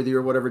of agree with you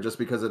or whatever, just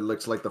because it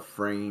looks like the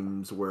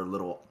frames were a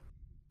little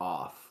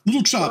off.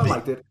 Little But choppy. I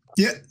liked it.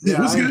 Yeah, it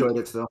was I good. enjoyed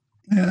it still.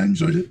 Yeah, I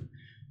enjoyed it.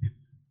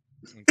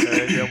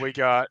 Okay, then we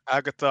got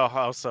Agatha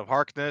House of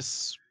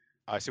Harkness.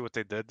 I see what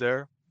they did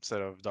there.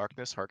 Instead of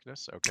Darkness,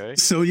 Harkness. Okay.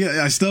 So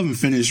yeah, I still haven't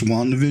finished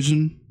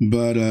WandaVision,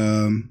 but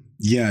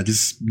yeah,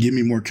 just give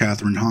me more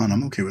Catherine Hahn.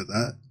 I'm okay with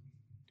that.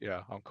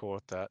 Yeah, I'm cool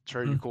with that.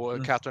 Trey, you cool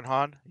with Catherine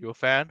Hahn? You a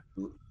fan?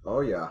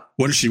 Oh yeah.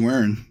 What is she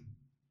wearing?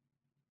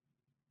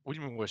 What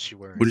do you mean, what's she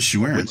wearing? What is she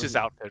wearing? Witch's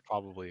outfit,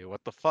 probably.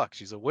 What the fuck?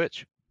 She's a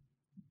witch.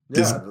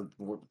 Yeah.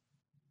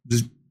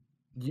 Does-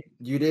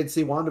 You did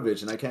see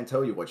WandaVision. I can't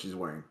tell you what she's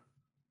wearing.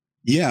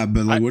 Yeah,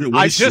 but like, what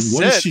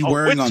is she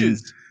wearing on?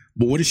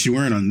 But what is she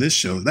wearing on this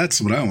show?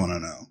 That's what I want to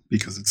know,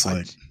 because it's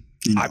like,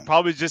 I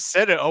probably just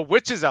said it. A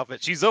witch's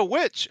outfit. She's a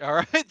witch. All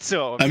right.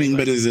 So I mean,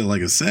 but is it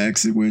like a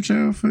sexy witch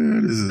outfit?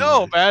 Is it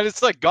no, man.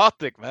 It's like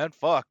gothic, man.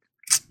 Fuck.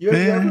 You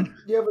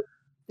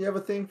have a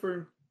thing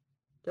for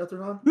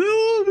Catherine Hahn?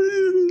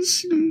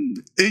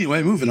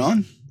 Anyway, moving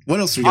on.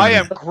 What else we got? I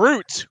am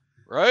Groot.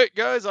 Right,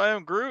 guys. I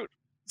am Groot.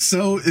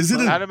 So is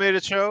it an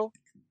animated show?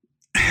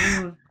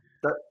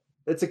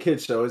 It's a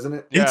kid's show, isn't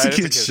it? Yeah, it's a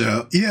kid's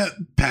show. Yeah,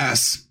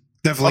 pass.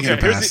 Definitely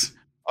gonna pass.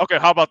 Okay,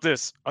 how about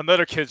this?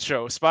 Another kids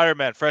show,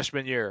 Spider-Man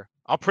freshman year.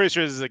 I'm pretty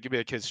sure this is gonna be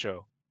a kids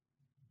show.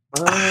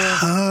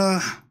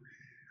 I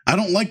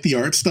don't like the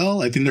art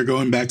style. I think they're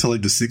going back to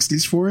like the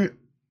 60s for it.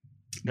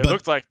 It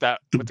looked like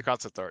that with the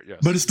concept art, yes.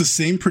 But it's the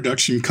same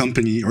production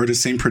company or the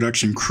same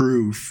production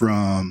crew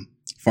from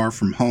Far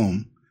From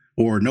Home,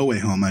 or No Way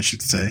Home, I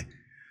should say.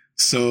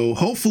 So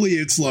hopefully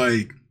it's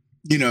like,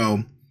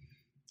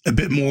 a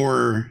bit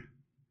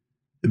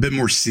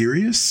more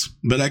serious,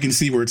 but I can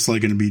see where it's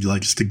like going to be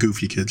like just a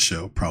goofy kids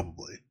show,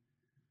 probably.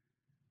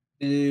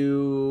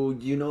 Do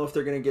you know if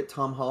they're going to get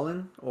Tom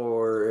Holland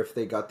or if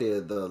they got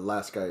the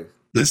last guy?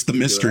 That's the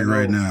mystery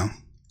right now.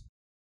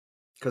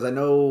 Because I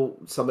know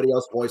somebody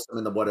else voiced him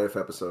in the What If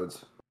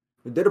episodes.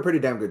 He did a pretty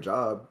damn good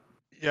job.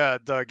 Yeah,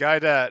 the guy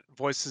that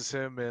voices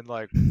him in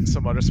like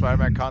some other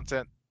Spider-Man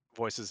content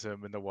voices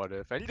him in the What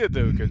If, and he did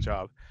do a good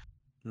job.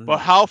 But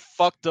how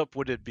fucked up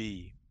would it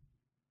be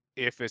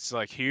if it's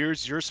like,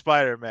 here's your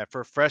Spider-Man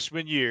for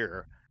freshman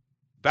year,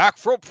 back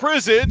from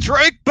prison,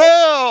 Drake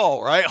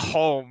Bell, right?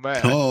 Oh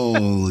man,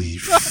 holy,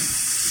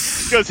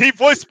 because he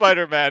voiced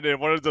Spider-Man in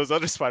one of those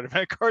other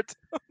Spider-Man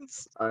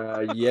cartoons.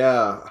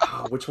 Yeah,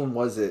 which one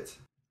was it?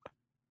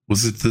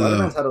 Was it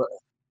the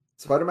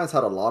Spider-Man's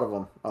had a lot of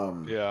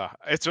them. Yeah,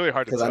 it's really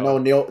hard to tell. Because I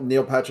know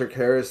Neil Patrick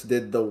Harris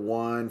did the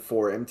one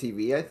for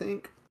MTV, I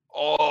think.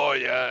 Oh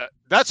yeah,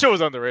 that show was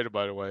underrated,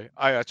 by the way.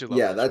 I actually love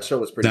yeah, that show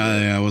was pretty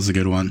good. Yeah, it was a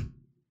good one.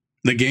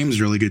 The game's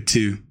really good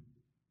too.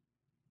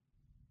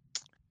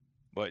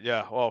 But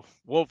yeah, well,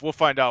 we'll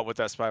find out with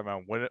that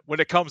Spider-Man when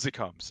it comes,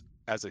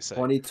 as they say.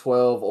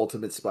 2012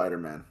 Ultimate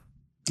Spider-Man.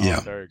 Yeah,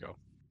 there you go.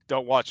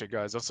 Don't watch it,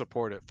 guys. Don't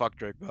support it. Fuck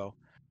Drake Bell.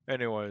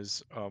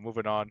 Anyways,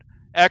 moving on.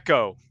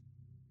 Echo.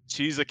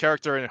 She's a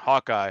character in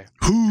Hawkeye.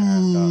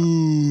 And,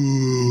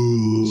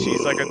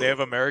 she's like a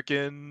Native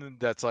American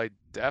that's like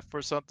deaf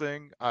or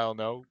something. I don't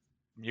know.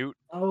 Mute.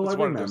 Oh, I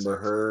remember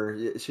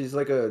her. She's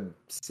like a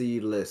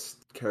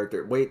C-list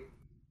character. Wait,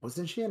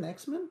 wasn't she an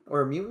X-Men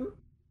or a mutant?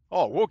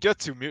 Oh, we'll get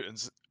to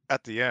mutants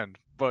at the end,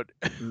 but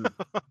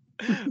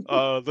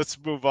let's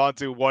move on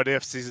to What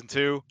If Season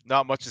 2.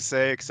 Not much to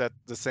say except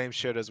the same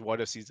shit as What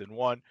If Season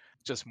 1.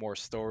 Just more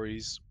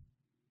stories.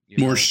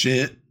 More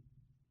shit.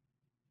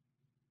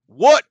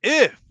 What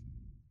if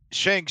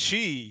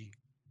Shang-Chi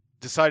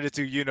decided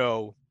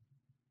to,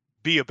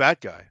 be a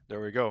bad guy? There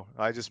we go.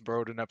 I just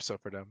wrote an episode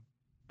for them.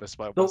 That's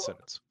by one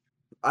sentence.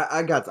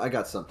 I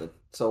got something.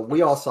 So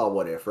we all saw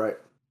What If, right?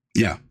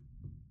 Yeah.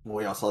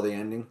 We all saw the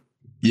ending.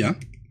 Yeah.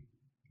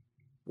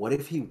 What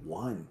if he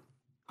won?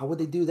 How would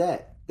they do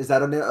that? Is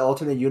that an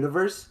alternate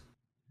universe?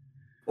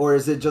 Or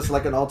is it just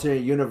like an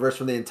alternate universe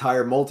from the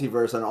entire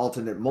multiverse, an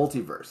alternate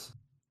multiverse?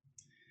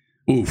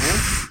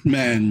 Oof,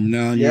 man,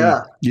 no,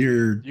 Yeah.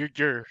 you're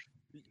You're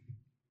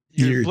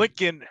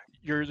blinking.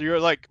 You're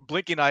like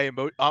blinking eye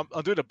emoji. I'm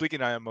doing a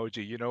blinking eye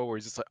emoji. You know, where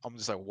he's just like, I'm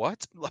just like,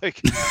 what?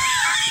 Like,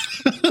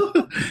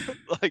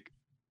 like.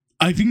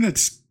 I think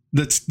that's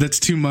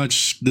too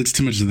much. That's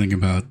too much to think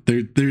about.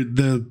 The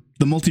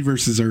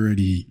multiverse is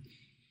already.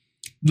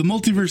 The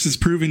multiverse is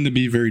proving to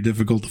be very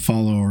difficult to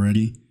follow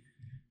already,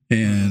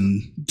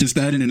 and just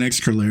adding an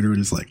extra layer to it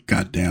is like,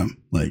 goddamn,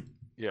 like.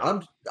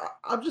 Yeah.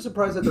 I'm just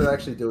surprised that they're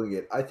actually doing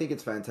it. I think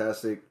it's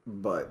fantastic,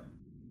 but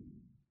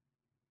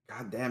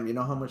goddamn, you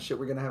know how much shit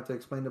we're gonna have to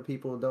explain to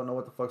people who don't know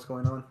what the fuck's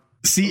going on.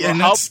 See, Well, and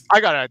that's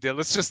I got an idea.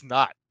 Let's just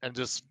not and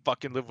just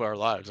fucking live our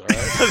lives. All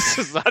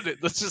right.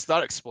 Let's just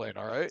not explain.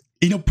 All right.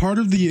 you know part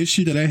of the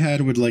issue that I had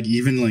with like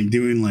even like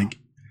doing like.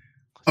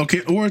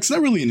 Okay, or it's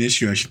not really an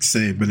issue, I should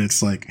say, but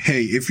it's like,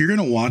 hey, if you're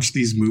gonna watch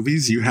these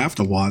movies, you have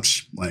to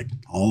watch like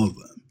all of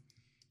them,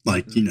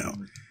 like you know.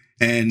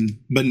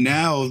 But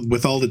now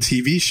with all the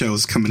TV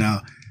shows coming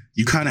out,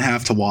 you kind of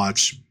have to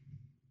watch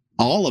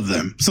all of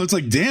them. So it's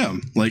like,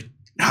 damn, like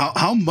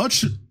how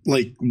much,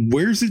 like,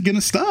 where's it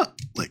gonna stop?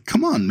 Like,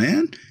 come on,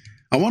 man.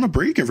 I want a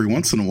break every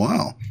once in a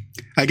while.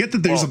 I get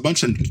that there's a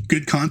bunch of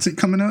good content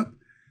coming up,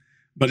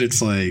 but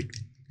it's like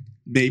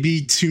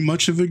maybe too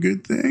much of a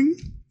good thing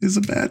is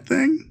a bad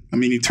thing. I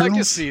mean, Eternals. I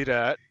can see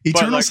that.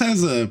 Eternals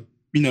has a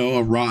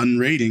rotten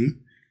rating.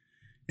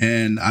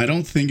 And I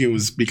don't think it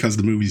was because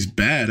the movie's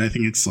bad. I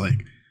think it's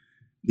like,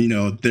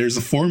 there's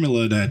a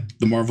formula that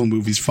the Marvel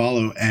movies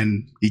follow,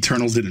 and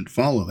Eternals didn't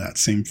follow that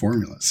same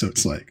formula. So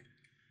it's like,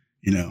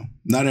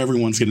 not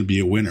everyone's going to be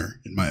a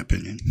winner, in my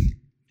opinion.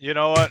 You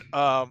know what?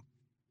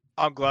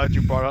 I'm glad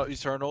you brought up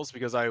Eternals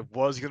because I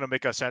was going to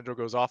make a Sandro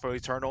Goes Off on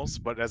Eternals,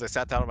 but as I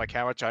sat down on my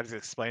camera trying to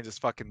explain this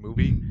fucking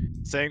movie,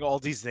 saying all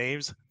these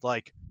names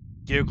like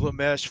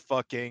Gilgamesh,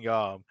 fucking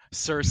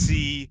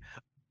Cersei,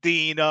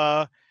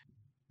 Dina,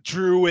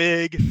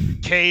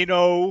 Druig,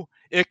 Kano,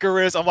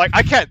 Icarus. I'm like,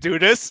 I can't do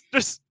this.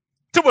 There's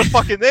too many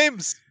fucking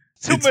names.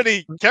 Too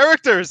many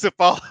characters to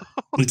follow.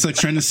 It's like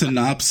trying to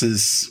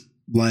synopsis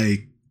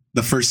like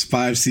the first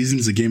 5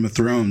 seasons of Game of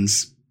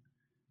Thrones,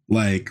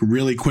 like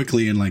really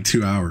quickly in like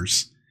 2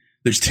 hours.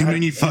 There's too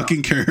many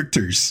fucking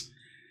characters,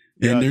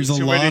 and there's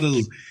a lot of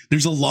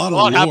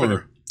lore.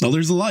 Happening. Oh,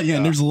 there's a lot. Yeah,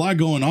 and there's a lot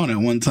going on at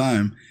one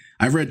time.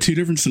 I've read 2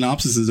 different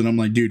synopsises, and I'm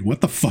like, dude,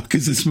 what the fuck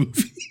is this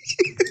movie?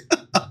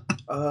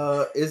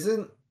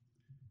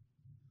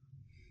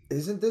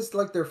 Isn't this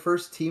like their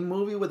first team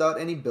movie without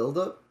any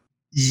buildup?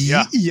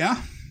 Yeah.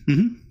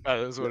 Mm-hmm. That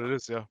is what it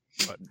is. Yeah.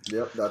 But.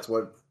 Yep, that's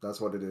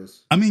what it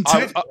is. I mean,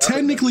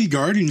 technically,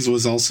 Guardians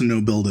was also no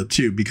buildup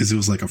too, because it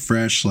was like a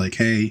fresh, like,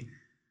 hey,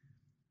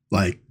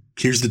 like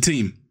here's the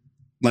team,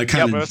 like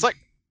kind of. Yeah, but it's like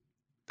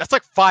that's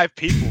like 5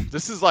 people.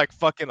 This is like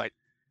fucking like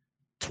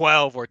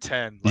 12 or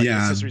 10. Like,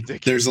 yeah, this is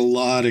ridiculous. There's a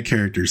lot of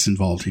characters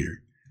involved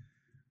here.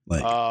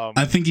 Like,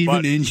 I think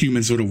even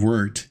Inhumans would have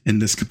worked in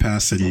this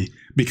capacity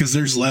because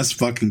there's less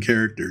fucking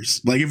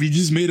characters. Like, if you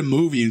just made a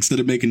movie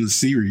instead of making a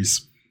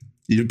series,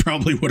 it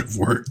probably would have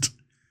worked.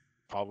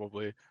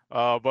 Probably.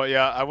 But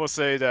yeah, I will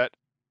say that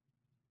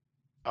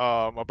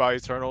about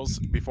Eternals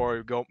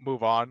before we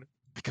move on,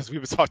 because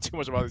we've been talking too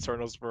much about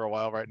Eternals for a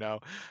while right now.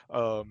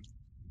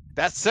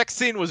 That sex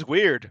scene was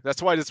weird.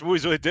 That's why this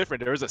movie's really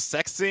different. There's a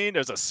sex scene.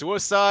 There's a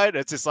suicide.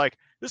 It's just like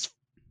this.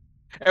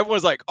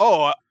 Everyone's like,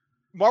 "Oh,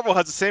 Marvel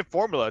has the same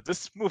formula.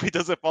 This movie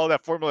doesn't follow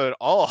that formula at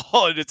all."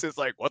 And it's just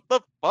like, what the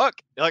fuck?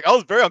 Like, I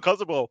was very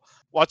uncomfortable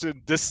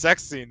watching this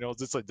sex scene. I was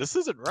just like, this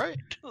isn't right.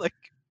 Like,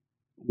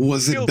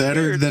 was it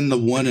better than the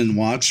one in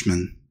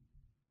Watchmen?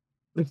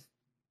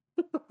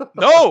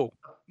 No,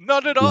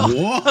 not at all.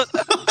 What?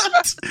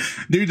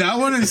 Dude, that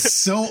one is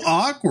so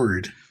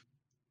awkward.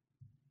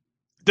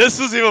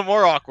 This was even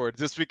more awkward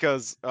just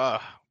because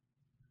I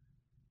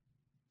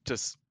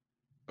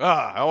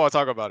don't want to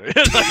talk about it.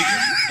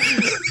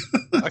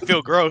 Like, I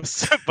feel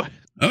gross, but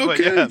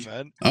yeah,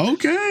 man.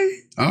 Okay,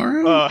 all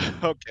right.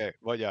 Okay,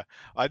 well, yeah,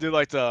 I do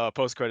like the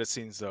post-credit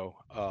scenes though.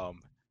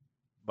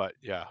 But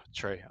yeah,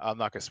 Trey, I'm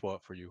not gonna spoil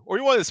it for you. Or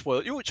you want to spoil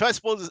it? You try to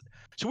spoil this?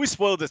 Should we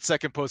spoil the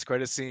second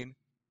post-credit scene?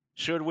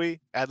 Should we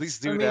at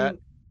least do that?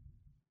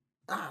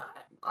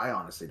 I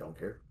honestly don't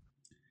care.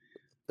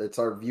 It's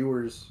our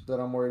viewers that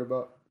I'm worried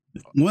about.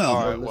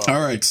 Well,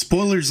 all right.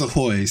 Spoilers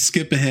ahoy!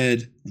 Skip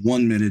ahead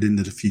 1 minute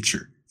into the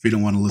future if you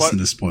don't want to listen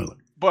to spoiler.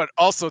 But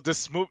also,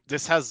 this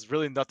has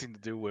really nothing to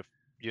do with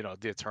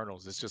the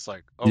Eternals. It's just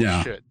like,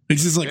 shit.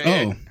 It's just like,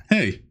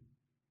 hey.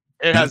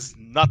 It has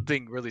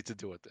nothing really to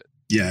do with it.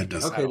 Yeah, it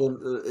does. Okay, then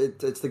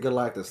it's the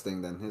Galactus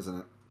thing, then, isn't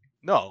it?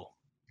 No.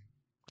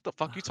 What the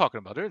fuck are you talking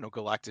about? There ain't no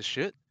Galactus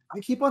shit. I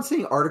keep on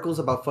seeing articles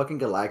about fucking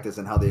Galactus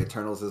and how the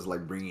Eternals is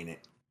like bringing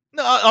it.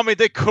 No, I mean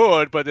they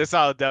could, but it's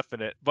not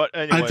definite. But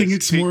anyways, I think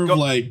it's more of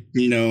like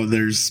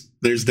there's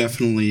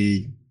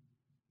definitely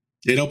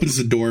it opens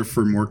the door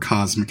for more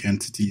cosmic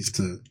entities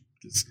to.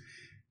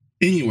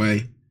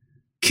 Anyway,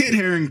 Kit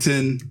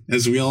Harington,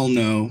 as we all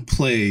know,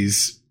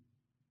 plays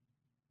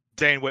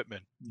Dane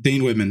Whitman.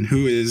 Dane Whitman,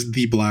 who is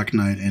the Black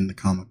Knight in the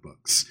comic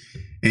books,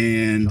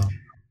 and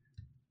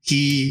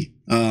he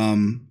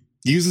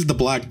uses the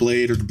Black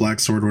Blade or the Black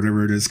Sword,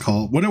 whatever it is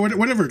called,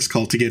 whatever it's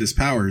called, to get his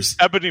powers.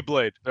 Ebony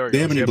Blade. There we go.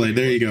 Ebony Blade.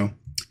 There you go.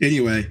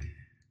 Anyway,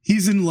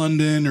 he's in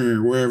London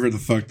or wherever the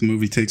fuck the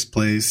movie takes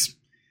place,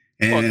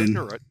 and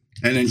you're right.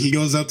 and then he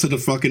goes up to the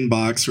fucking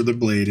box where the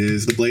blade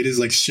is. The blade is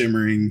like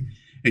shimmering,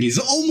 and he's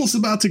almost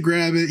about to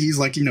grab it. He's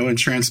like,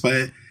 entranced by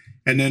it,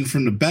 and then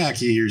from the back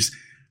he hears,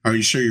 "Are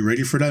you sure you're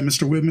ready for that,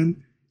 Mr.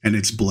 Whitman?" And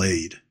it's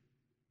Blade,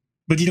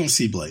 but you don't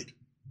see Blade.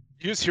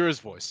 You just hear his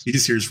voice. You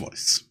just hear his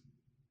voice.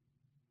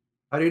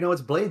 How do you know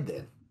it's Blade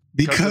then?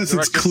 Because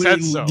it's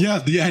clearly, so.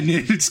 yeah, and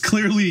it's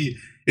clearly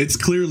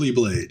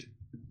Blade.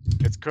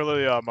 It's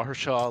clearly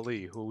Mahershala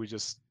Ali, who we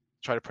just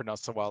tried to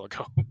pronounce a while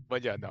ago.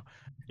 But yeah, no.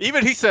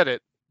 Even he said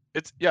it.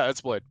 It's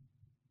Blade.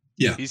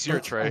 Yeah. He's here,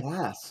 Trey.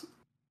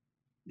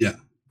 Yeah.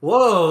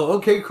 Whoa.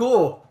 Okay.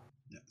 Cool.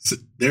 Yeah. So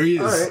there he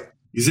is. All right.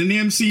 He's in the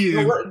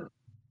MCU.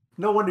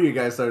 No wonder you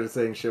guys started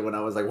saying shit when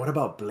I was like, "What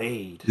about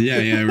Blade?" Yeah.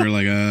 We were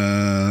like,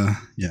 yeah.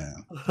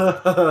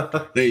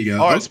 There you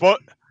go. All right.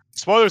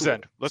 Spoilers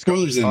end. Let's go.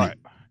 Spoilers end.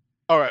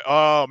 All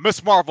right.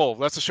 Miss Marvel.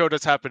 That's a show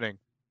that's happening.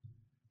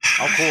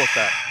 I'm cool with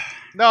that.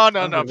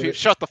 No, Pete,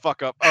 shut the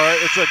fuck up. All right,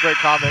 it's a great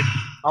comic.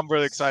 I'm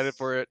really excited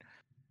for it.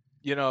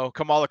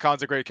 Kamala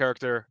Khan's a great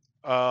character.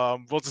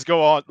 We'll just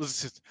go on.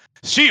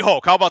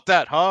 She-Hulk. How about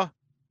that, huh?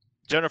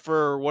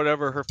 Jennifer,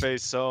 whatever her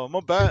face. So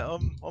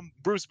I'm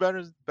Bruce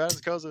Banner's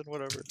cousin,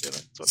 whatever.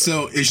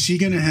 So is she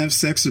gonna have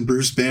sex with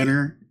Bruce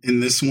Banner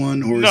in this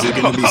one, or is it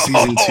gonna be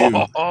season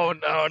 2? Oh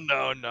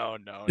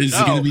no. Is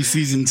it gonna be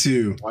season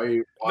 2?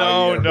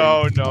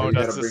 No.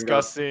 That's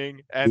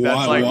disgusting. And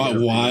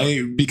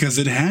why? Because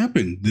it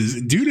happened,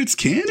 dude. It's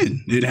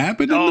canon. It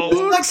happened in the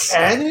books. It's not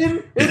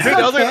canon. It's not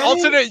not like canon.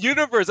 alternate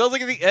universe. I was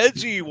like the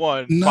edgy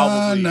one.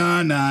 Nah.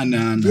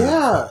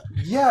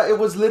 Yeah. It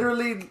was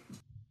literally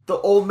the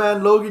Old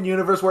Man Logan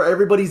universe where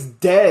everybody's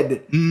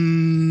dead.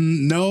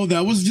 No,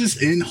 that was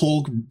just in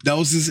Hulk. That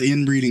was just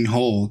in reading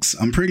Hulks.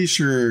 I'm pretty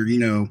sure,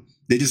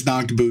 they just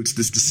knocked boots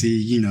just to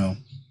see,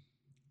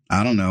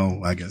 I don't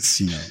know. I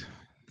guess,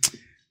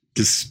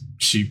 just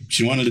she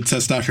wanted to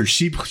test out her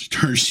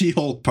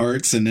She-Hulk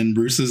parts, and then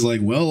Bruce is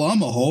like, "Well,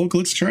 I'm a Hulk.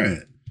 Let's try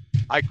it."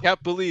 I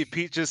can't believe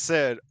Pete just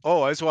said,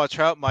 "Oh, I just want to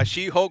try out my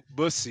She-Hulk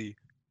pussy."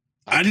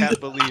 I can't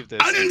believe this.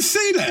 I didn't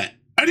say that.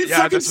 I didn't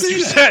fucking say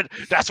that. Said.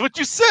 That's what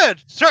you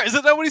said. Sure,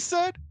 isn't that what he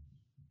said?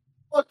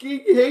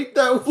 Fucking hate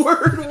that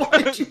word.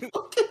 Why'd you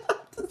fucking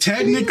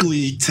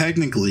Technically,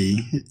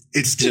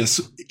 it's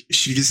just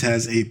she just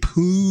has a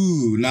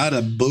poo, not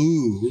a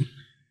boo.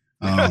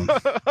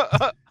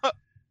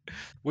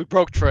 We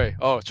broke Trey.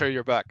 Oh, Trey,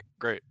 you're back.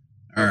 Great.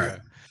 All right.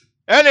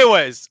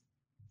 Anyways,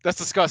 that's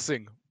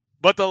disgusting.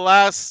 But the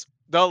last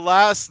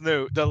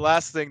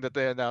thing that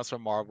they announced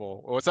from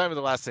Marvel, or it's not even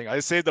the last thing. I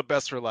saved the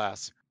best for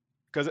last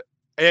because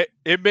it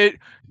made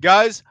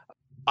guys.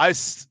 I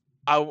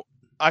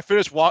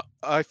finished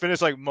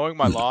like mowing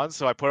my lawn,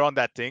 so I put on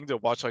that thing to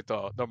watch like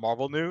the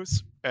Marvel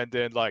news, and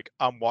then like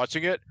I'm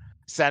watching it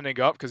standing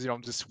up because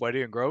I'm just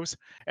sweaty and gross,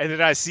 and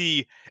then I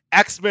see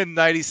X-Men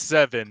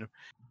 97,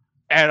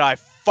 and I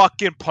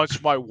fucking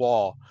punched my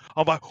wall.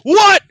 I'm like,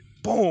 what?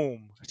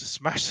 Boom! I just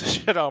smashed the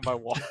shit out of my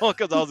wall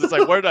because I was just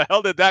like, where the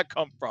hell did that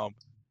come from?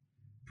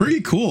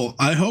 Pretty cool.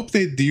 I hope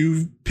they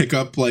do pick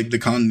up like the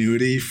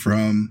continuity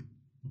from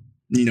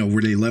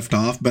where they left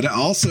off, but I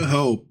also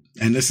hope,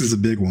 and this is a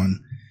big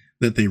one,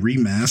 that they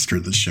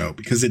remaster the show,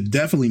 because it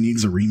definitely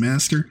needs a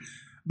remaster.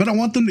 But I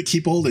want them to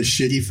keep all the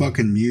shitty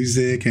fucking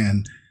music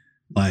and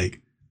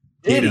like,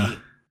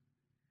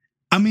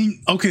 I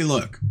mean, okay,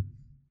 look.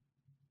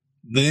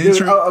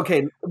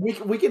 Okay,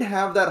 we can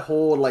have that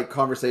whole like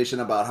conversation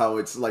about how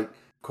it's like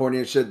corny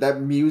and shit.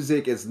 That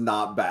music is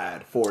not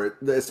bad for it,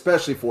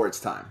 especially for its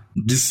time.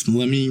 Just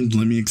let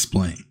me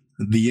explain.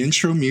 The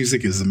intro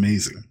music is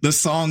amazing. The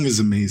song is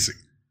amazing.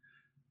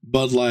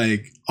 But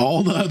like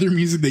all the other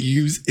music they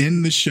use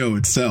in the show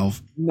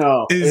itself,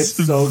 is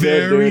it's so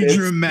very good,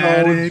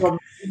 dramatic.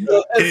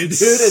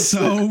 It's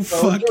so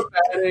fucking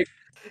dramatic.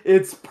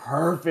 It's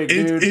perfect,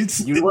 dude.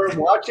 You weren't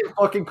watching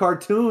fucking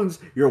cartoons.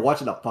 You're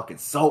watching a fucking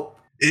soap.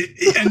 It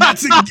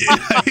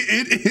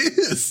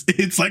is.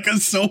 It's like a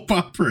soap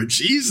opera.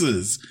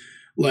 Jesus.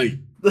 Like,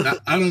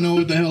 I don't know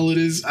what the hell it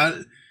is.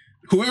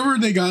 Whoever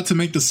they got to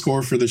make the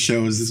score for the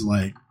show is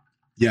like,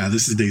 yeah,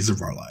 this is Days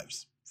of Our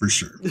Lives. For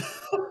sure.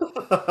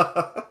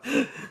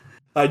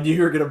 I knew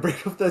you were going to bring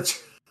up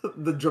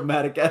the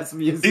dramatic ass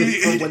music.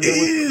 It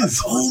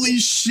is. Holy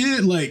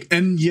shit. Like,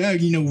 and yeah,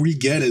 we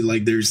get it.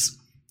 Like, there's,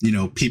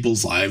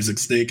 people's lives at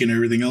stake and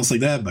everything else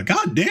like that. But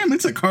goddamn,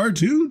 it's a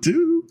cartoon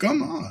too.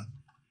 Come on.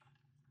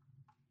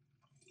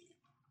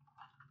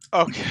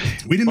 Okay.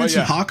 We didn't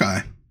mention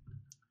Hawkeye.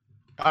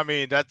 I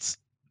mean, that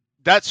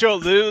show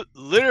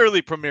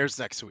literally premieres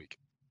next week.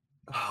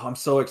 Oh, I'm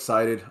so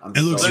excited.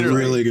 It looks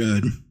really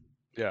good.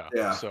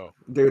 Yeah. So,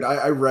 dude,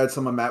 I read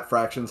some of Matt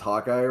Fraction's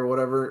Hawkeye or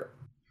whatever.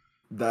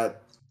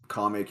 That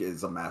comic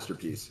is a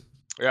masterpiece.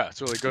 Yeah,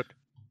 it's really good.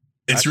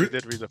 I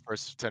did read the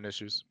first 10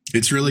 issues.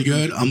 It's really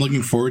good. I'm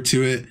looking forward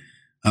to it.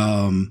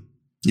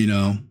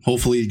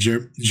 Hopefully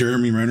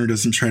Jeremy Renner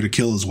doesn't try to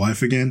kill his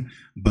wife again,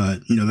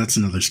 but that's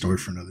another story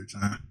for another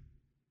time.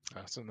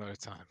 That's another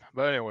time.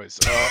 But anyways,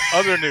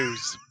 other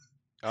news.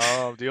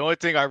 The only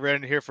thing I read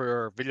in here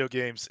for video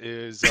games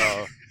is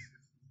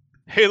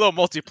Halo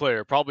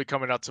multiplayer probably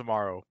coming out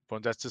tomorrow.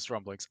 But that's just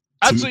rumblings.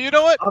 Actually, you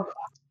know what?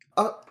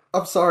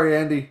 I'm sorry,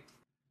 Andy.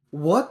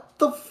 What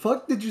the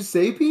fuck did you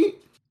say, Pete?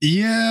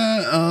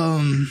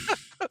 Yeah.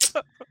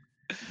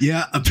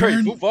 Yeah.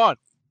 Trey, move on.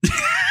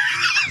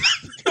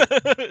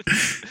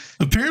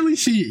 Apparently,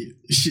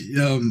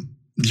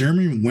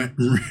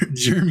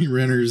 Jeremy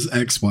Renner's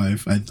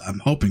ex-wife, I'm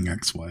hoping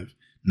ex-wife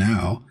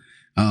now,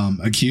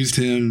 accused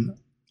him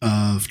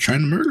of trying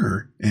to murder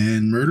her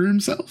and murder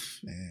himself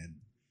and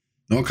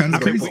all kinds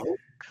of crazy.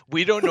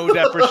 We don't know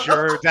that for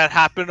sure. That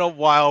happened a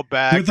while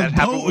back. That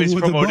happened when he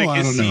was promoting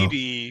his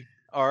CD.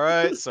 All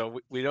right, so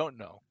we don't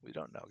know. We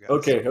don't know, guys.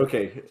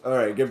 Okay. All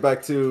right, get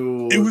back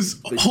to. It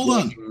was. Hold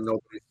on.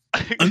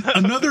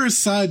 Another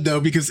aside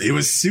though, because it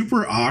was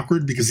super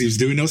awkward because he was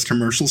doing those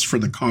commercials for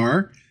the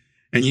car,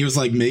 and he was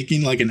like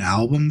making like an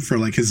album for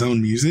like his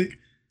own music,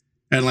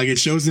 and like it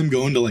shows him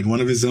going to like one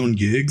of his own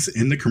gigs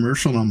in the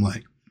commercial, and I'm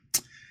like,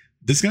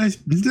 this guy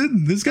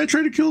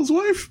tried to kill his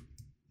wife.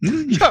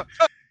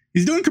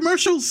 He's doing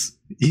commercials.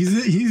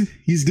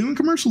 He's doing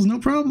commercials, no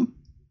problem.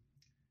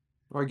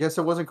 Well, I guess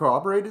it wasn't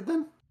corroborated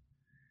then.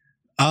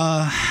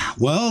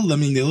 Well, I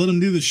mean, they let him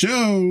do the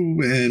show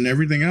and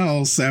everything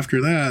else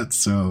after that,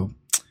 so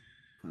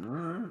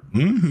who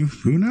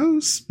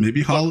knows?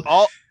 Maybe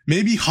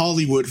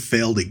Hollywood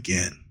failed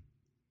again.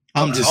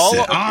 I'm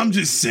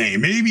just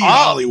saying, maybe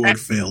Hollywood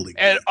failed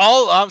again. And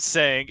all I'm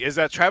saying is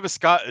that Travis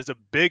Scott is a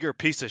bigger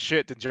piece of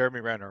shit than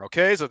Jeremy Renner,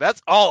 okay? So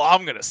that's all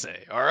I'm going to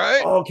say, all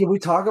right? Oh, can we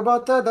talk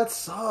about that? That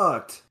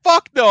sucked.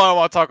 Fuck no, I don't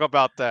want to talk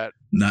about that.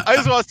 Nah, I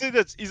just want to say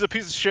that he's a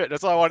piece of shit.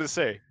 That's all I wanted to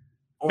say.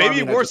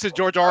 Maybe worse than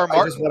George R. R.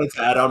 Martin. I just wanted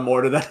to add on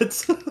more to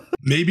that.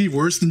 Maybe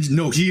worse than...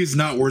 No, he is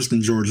not worse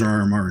than George R.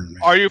 R. Martin.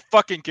 Man. Are you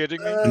fucking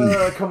kidding me?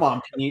 Come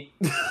on, Pete.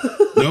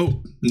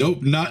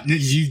 Nope, not...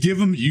 You give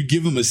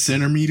him a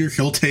centimeter,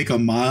 he'll take a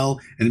mile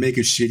and make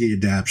a shitty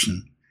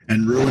adaptation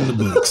and ruin the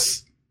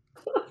books.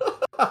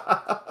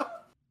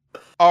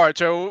 All right,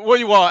 Joe, what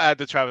do you want to add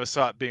to Travis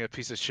Scott being a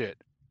piece of shit?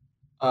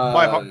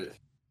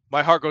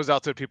 My heart goes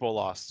out to the people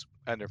lost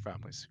and their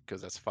families,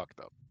 because that's fucked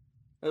up.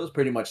 It was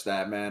pretty much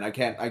that, man.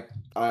 I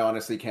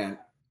honestly can't.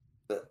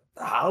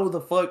 How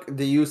the fuck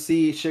do you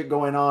see shit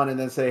going on and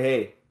then say,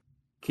 hey,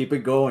 keep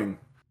it going?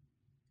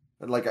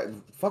 Like,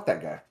 fuck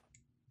that guy.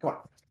 Come on.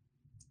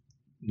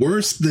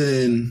 Worse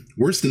than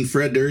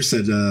Fred Durst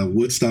at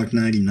Woodstock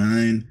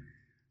 99.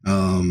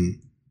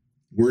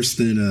 Worse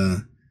than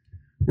a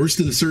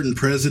certain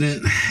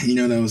president,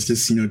 that was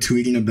just,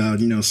 tweeting about,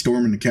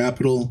 storming the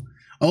Capitol.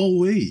 Oh,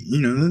 wait,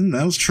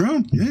 that was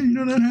Trump. Yeah,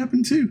 that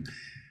happened too.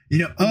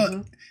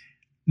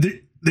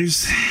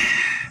 There's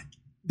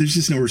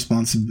just no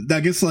responsibility. I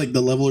guess like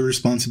the level of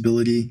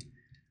responsibility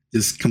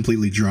just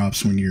completely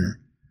drops when you're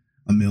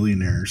a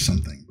millionaire or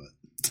something,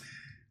 but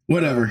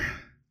whatever.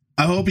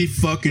 I hope he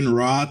fucking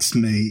rots,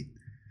 mate.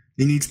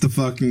 He needs to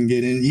fucking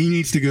get in. He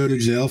needs to go to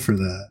jail for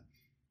that.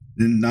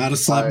 And not a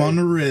slap on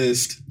the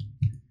wrist.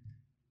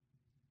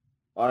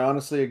 I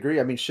honestly agree.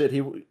 I mean, shit,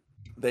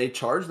 they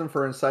charged him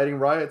for inciting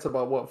riots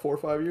about 4 or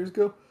 5 years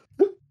ago?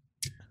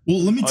 Well,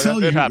 let me tell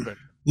you. It happened.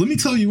 Let me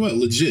tell you what,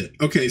 legit.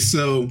 Okay,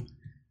 so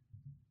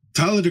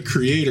Tyler, the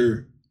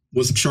Creator,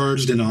 was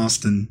charged in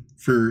Austin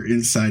for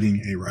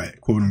inciting a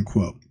riot, quote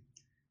unquote.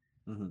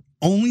 Mm-hmm.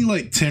 Only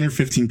like 10 or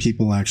 15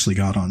 people actually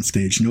got on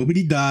stage.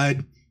 Nobody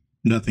died.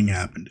 Nothing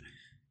happened.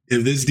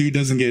 If this dude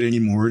doesn't get any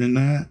more than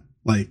that,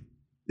 like,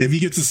 if he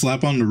gets a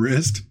slap on the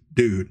wrist,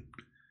 dude,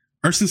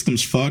 our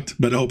system's fucked,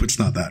 but I hope it's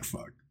not that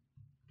fucked.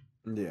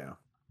 Yeah.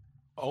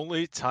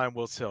 Only time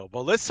will tell.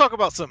 But let's talk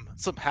about some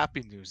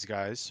happy news,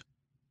 guys.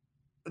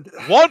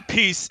 One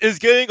Piece is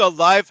getting a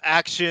live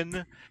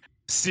action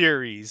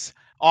series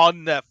on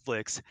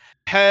Netflix.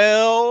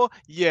 Hell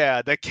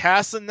yeah. The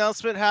cast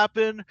announcement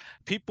happened.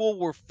 People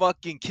were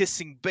fucking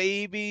kissing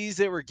babies.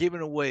 They were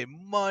giving away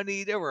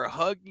money. They were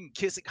hugging,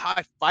 kissing,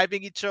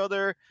 high-fiving each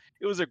other.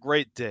 It was a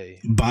great day.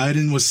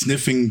 Biden was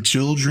sniffing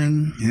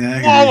children.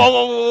 Yeah.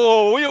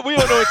 Whoa. We don't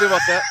know anything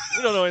about that.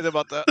 We don't know anything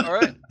about that. All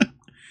right.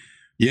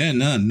 Yeah,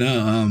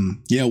 no.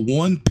 Yeah,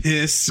 One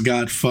Piece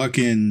got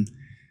fucking...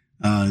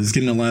 is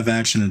getting a live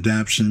action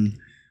adaptation.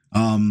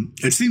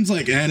 It seems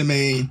like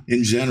anime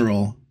in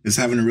general is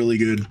having a really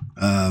good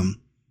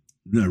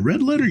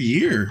red letter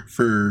year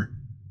for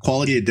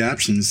quality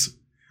adaptations.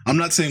 I'm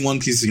not saying One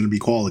Piece is going to be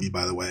quality,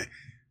 by the way.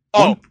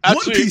 Actually, One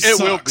Piece it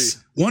sucks. will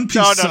be. One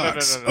Piece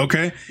sucks. No.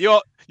 Okay.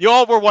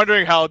 Y'all were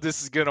wondering how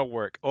this is going to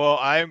work. Well,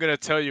 I am going to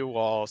tell you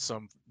all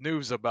some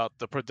news about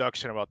the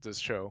production about this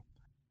show.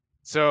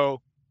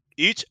 So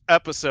each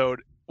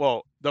episode,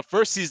 well, the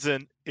first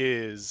season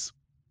is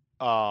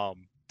 10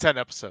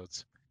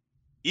 episodes.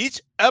 Each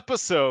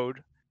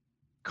episode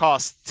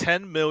cost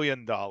 $10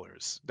 million.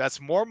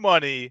 That's more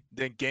money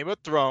than Game of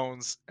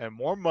Thrones and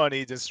more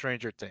money than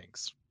Stranger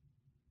Things.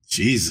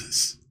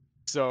 Jesus.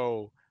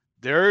 So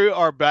they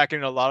are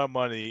backing a lot of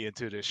money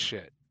into this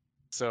shit.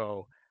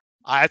 So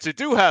I actually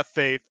do have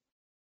faith.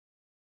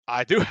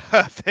 I do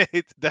have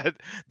faith that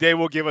they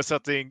will give us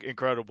something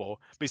incredible.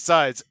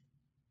 Besides,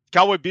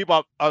 Cowboy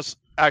Bebop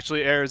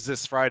actually airs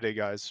this Friday,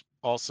 guys.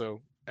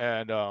 Also,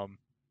 and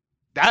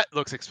that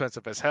looks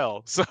expensive as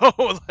hell. So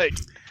like,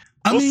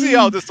 we'll see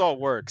how this all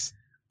works.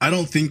 I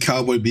don't think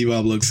Cowboy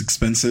Bebop looks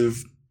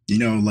expensive. You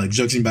know, like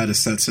judging by the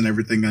sets and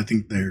everything, I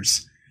think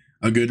there's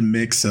a good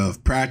mix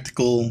of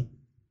practical,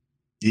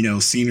 you know,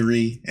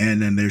 scenery,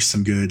 and then there's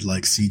some good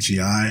like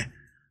CGI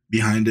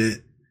behind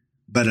it.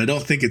 But I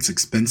don't think it's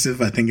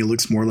expensive. I think it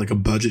looks more like a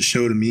budget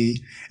show to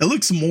me. It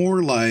looks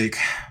more like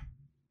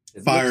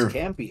It looks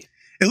campy.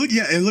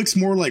 It looks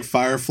more like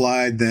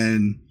Firefly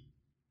than,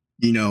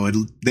 you know, it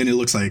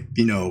looks like,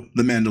 you know,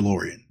 The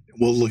Mandalorian.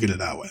 We'll look at it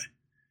that way.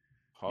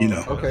 You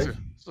know. Okay.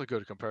 It's a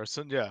good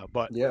comparison, yeah.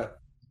 But yeah,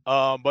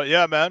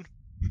 man,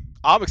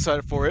 I'm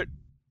excited for it.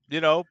 You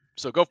know,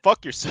 so go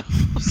fuck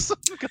yourselves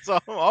because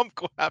I'm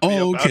happy.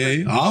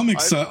 Okay, I'm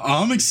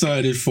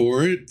excited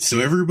for it. So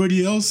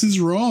everybody else is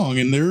wrong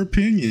in their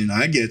opinion.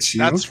 I get you.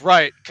 That's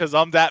right, because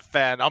I'm that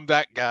fan. I'm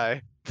that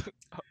guy.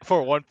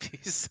 For One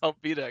Piece, I'll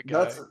be that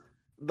guy.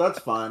 That's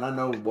fine. I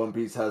know One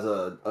Piece has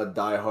a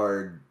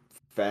diehard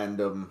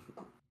fandom.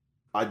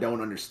 I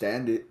don't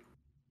understand it.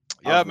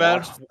 Yeah, I've man.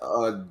 watched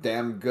a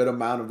damn good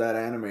amount of that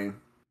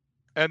anime.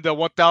 And the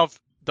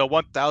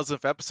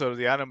 1000th episode of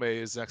the anime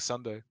is next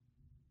Sunday.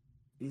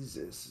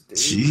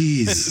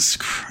 Jesus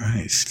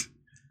Christ.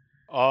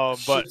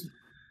 But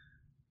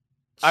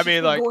I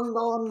mean, like, going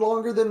on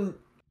longer than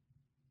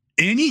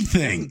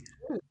anything.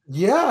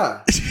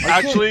 Yeah.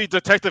 Actually,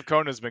 Detective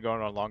Conan has been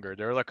going on longer.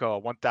 They're like a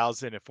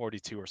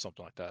 1042 or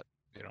something like that.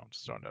 You know, I'm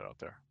just throwing that out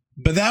there.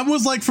 But that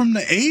was like from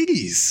the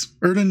 80s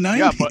or the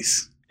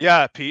 90s.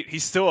 Yeah, Pete,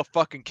 he's still a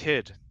fucking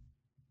kid.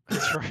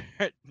 That's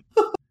right.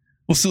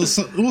 Well,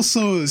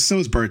 so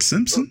is Bart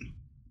Simpson.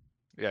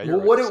 Yeah.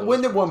 Well, right.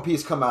 When did One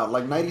Piece come out?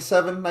 Like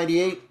 97,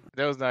 98?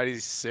 That was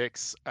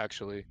 96,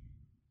 actually.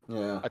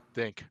 Yeah. I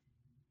think.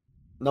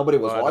 Nobody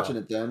was watching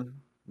it then,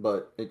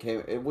 but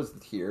it was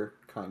here,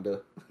 kind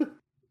of.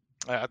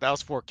 That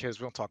was for kids.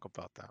 We don't talk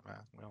about that, man.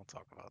 We don't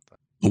talk about that.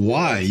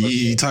 Why?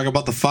 You talk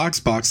about the Fox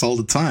box all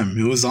the time.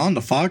 It was on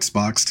the Fox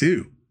box,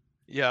 too.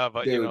 Yeah,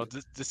 but you know,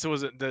 this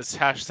wasn't this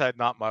hashtag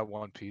not my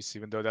One Piece,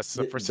 even though that's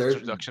the first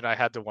introduction I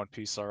had to One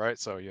Piece. All right,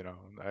 so you know,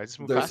 I just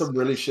moved. There's some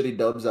really shitty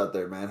dubs out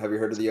there, man. Have you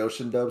heard of the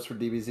Ocean dubs for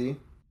DBZ?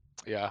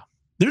 Yeah,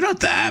 they're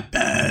not that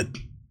bad,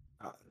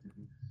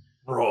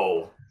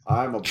 bro.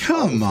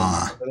 Come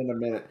on. In a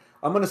minute,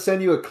 I'm gonna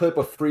send you a clip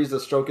of Frieza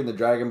stroking the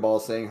Dragon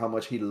Ball, saying how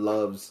much he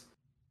loves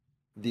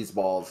these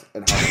balls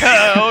and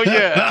how. Oh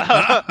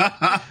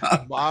yeah,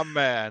 my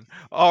man.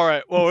 All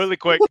right, well, really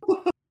quick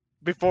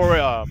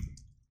before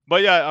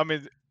but yeah, I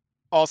mean,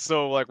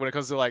 also like when it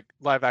comes to like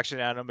live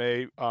action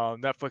anime,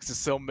 Netflix is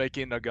still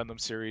making a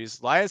Gundam series.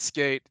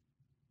 Lionsgate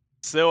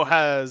still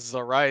has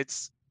the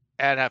rights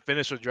and have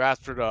finished a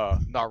draft for the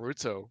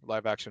Naruto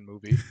live action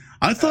movie.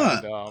 I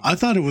thought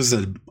it was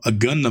a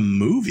Gundam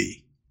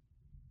movie.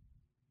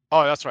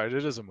 Oh, that's right.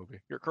 It is a movie.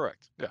 You're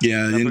correct.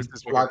 Yeah,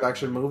 live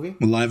action movie.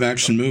 Live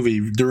action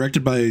movie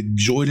directed by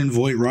Jordan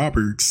Voight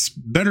Roberts,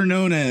 better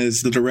known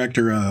as the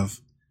director of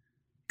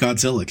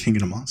Godzilla, King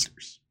of the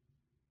Monsters.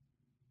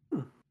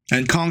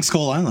 And Kong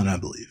Skull Island, I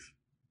believe.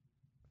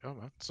 Oh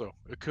man, so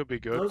it could be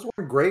good. Those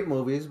weren't great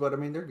movies, but I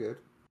mean they're good.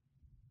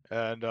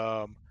 And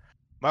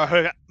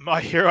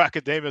My Hero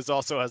Academia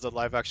also has a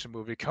live action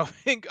movie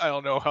coming. I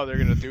don't know how they're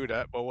gonna do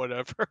that, but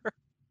whatever.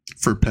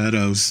 For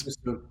pedos.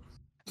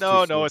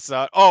 No, it's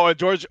not. Oh, and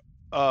George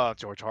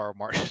R.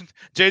 Martin,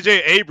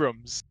 J.J.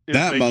 Abrams.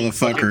 That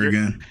motherfucker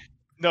again.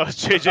 No,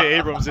 J.J.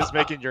 Abrams is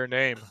making Your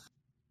Name.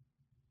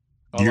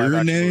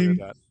 Your Name?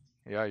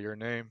 Yeah, Your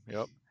Name.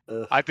 Yep.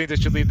 I think they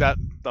should leave that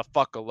the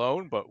fuck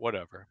alone, but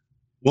whatever.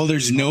 Well,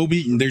 there's Know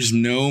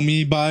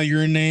Me by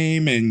Your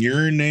Name and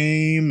Your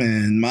Name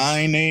and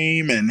My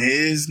Name and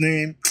His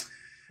Name.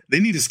 They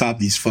need to stop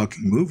these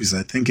fucking movies,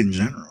 I think, in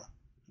general.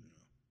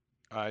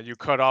 You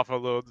cut off a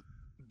little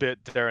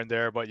bit there and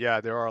there, but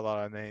yeah, there are a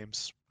lot of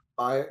names.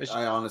 I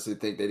honestly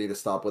think they need to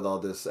stop with all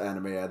this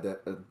anime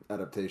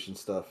adaptation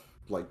stuff.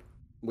 Like,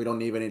 we don't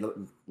need any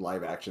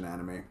live action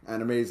anime.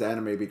 Anime is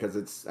anime because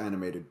it's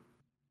animated.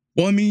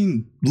 Well, I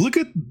mean, look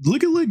at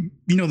like,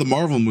 you know, the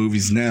Marvel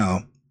movies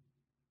now.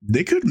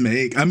 They could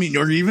make, I mean,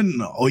 or even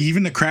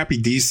the crappy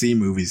DC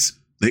movies.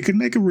 They could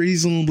make a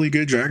reasonably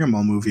good Dragon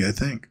Ball movie, I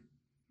think.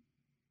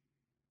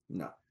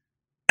 No.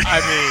 I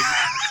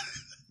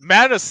mean,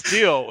 Man of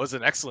Steel was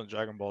an excellent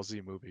Dragon Ball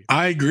Z movie.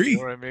 I agree. You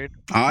know what I mean?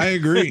 I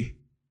agree.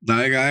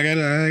 I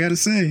gotta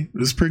say, it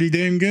was pretty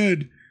damn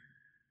good.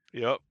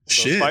 Yep.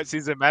 Shit. Those fight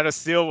scenes in Man of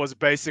Steel was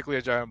basically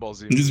a Dragon Ball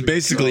Z movie. Just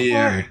basically,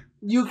 yeah.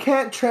 You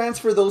can't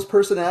transfer those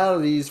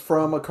personalities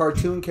from a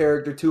cartoon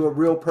character to a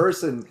real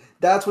person.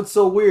 That's what's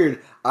so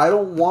weird. I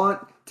don't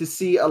want to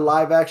see a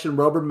live action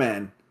Rubber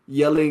Man.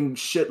 yelling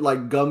shit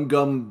like "gum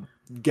gum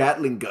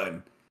Gatling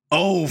gun."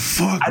 Oh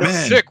fuck,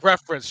 man! Sick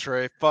reference,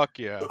 Trey. Fuck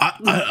yeah.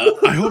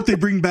 I hope they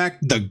bring back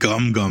the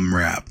gum gum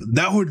rap.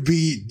 That would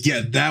be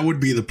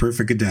the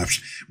perfect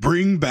adaptation.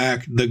 Bring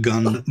back the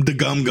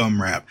gum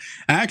gum rap.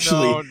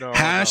 Actually,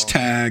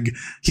 hashtag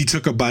he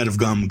took a bite of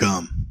gum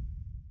gum.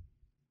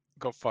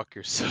 Go fuck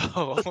yourself.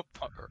 All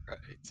right.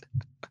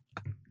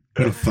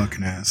 What a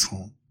fucking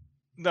asshole.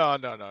 No.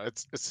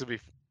 It's to be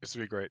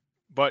great.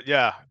 But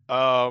yeah.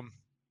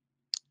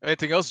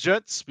 Anything else,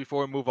 gents,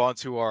 before we move on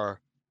to our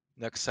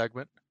next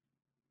segment?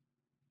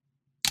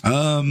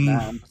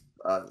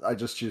 I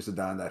just choose to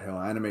die on that hill.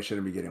 Anime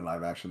shouldn't be getting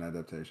live action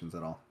adaptations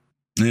at all.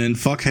 And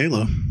fuck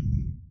Halo.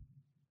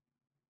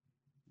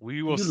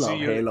 We will see love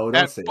you. Halo.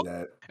 Don't say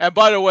that. And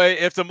by the way,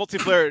 if the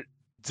multiplayer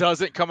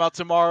doesn't come out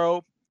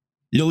tomorrow,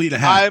 you'll eat a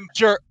hat.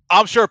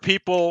 I'm sure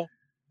people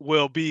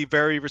will be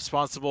very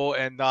responsible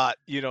and not,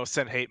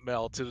 send hate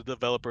mail to the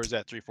developers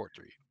at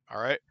 343.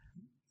 All right,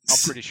 I'm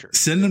pretty sure.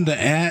 Send them to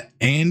at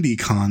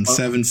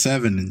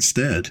AndyCon77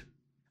 instead.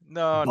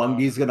 No,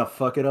 Bungy's gonna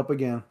fuck it up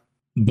again.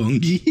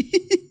 Bungie?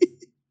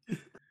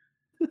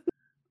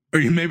 Or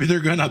maybe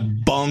they're gonna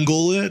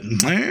bungle it.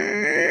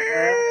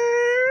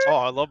 Oh,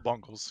 I love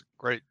bungles.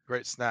 Great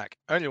snack.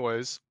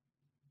 Anyways,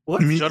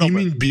 what? You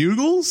mean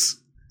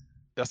bugles?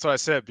 That's what I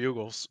said.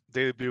 Bugles,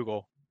 Daily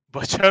Bugle.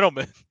 But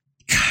gentlemen,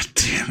 God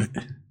damn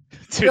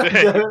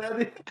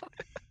it!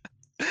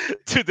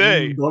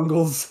 Today,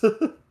 bungles.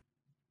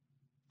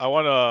 I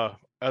want to,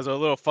 as a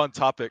little fun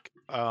topic,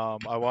 I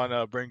want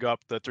to bring up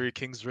the Three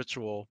Kings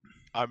ritual.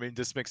 I mean,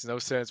 this makes no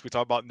sense. We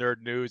talk about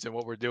nerd news and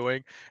what we're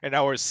doing, and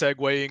now we're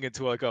segueing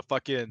into like a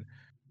fucking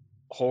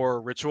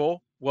horror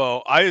ritual.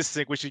 Well, I just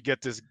think we should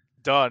get this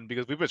done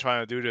because we've been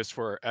trying to do this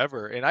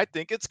forever, and I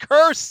think it's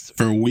cursed.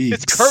 For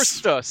weeks. It's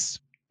cursed us.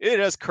 It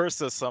has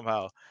cursed us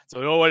somehow.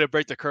 So the only way to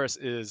break the curse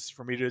is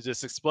for me to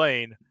just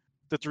explain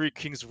the Three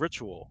Kings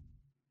ritual.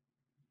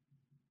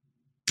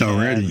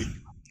 Alrighty.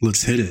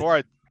 Let's hit it.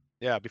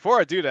 Before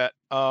I do that,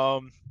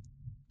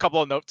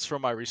 couple of notes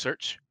from my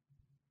research.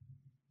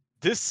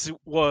 This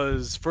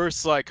was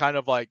first kind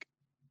of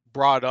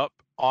brought up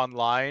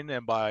online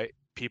and by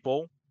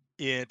people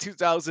in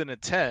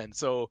 2010.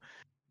 So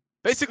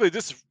basically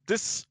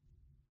this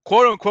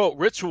quote unquote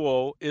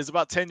ritual is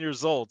about 10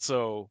 years old.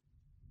 So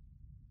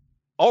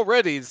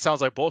already it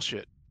sounds like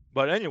bullshit.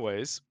 But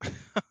anyways.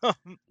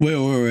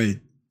 Wait.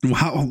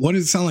 What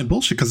does it sound like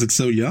bullshit? Because it's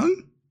so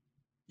young?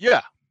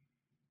 Yeah.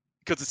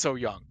 Because it's so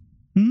young.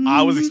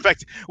 I was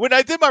expecting, when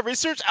I did my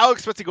research, I was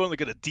expecting to go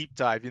in a deep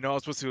dive.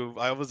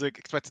 I was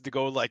expected to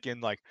go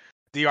in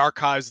the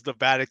archives of the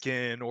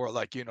Vatican or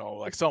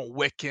some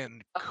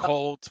Wiccan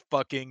cult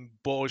fucking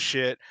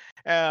bullshit.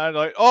 And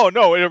oh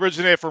no, it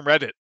originated from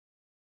Reddit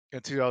in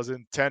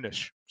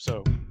 2010-ish.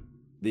 So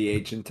the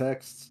ancient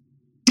texts.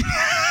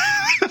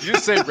 Did you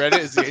say Reddit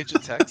is the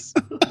ancient text?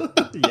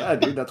 Yeah,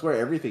 dude, that's where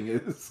everything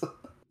is.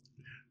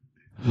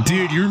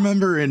 Dude, you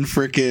remember in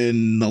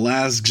frickin' The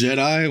Last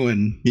Jedi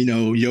when,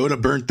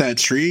 Yoda burnt that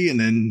tree and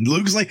then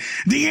Luke's like,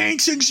 the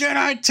ancient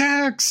Jedi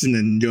texts. And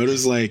then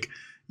Yoda's like,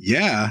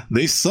 yeah,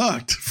 they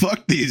sucked.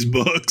 Fuck these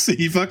books. And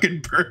he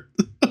fucking burnt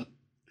them.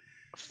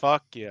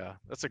 Fuck yeah.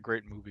 That's a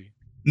great movie.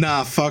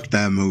 Nah, fuck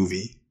that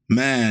movie.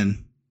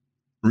 Man,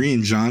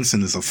 Rian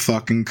Johnson is a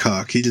fucking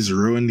cuck. He just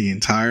ruined the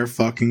entire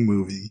fucking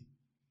movie.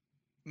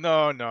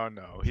 No.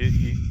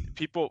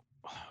 People...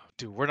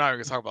 Dude, we're not even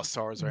gonna talk about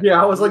Star Wars right now.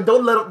 Yeah, I was like,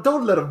 don't let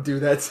him do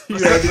that.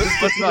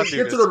 Let's not do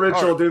Get this. to the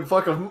ritual, dude.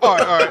 Fuck him. All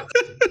right.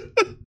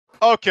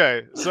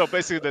 Okay, so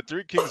basically, the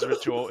Three Kings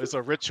ritual is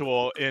a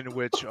ritual in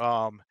which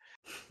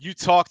you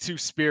talk to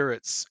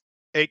spirits,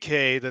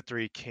 aka the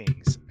Three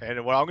Kings.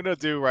 And what I'm gonna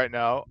do right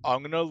now,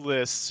 I'm gonna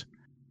list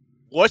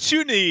what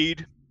you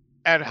need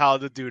and how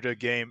to do the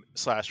game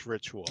 /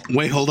 ritual.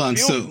 Wait, hold on.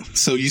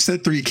 So you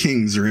said Three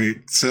Kings, right?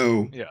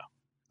 So yeah.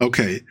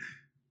 Okay.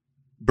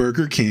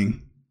 Burger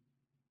King.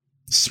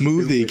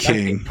 Smoothie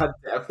King. God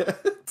damn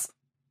it.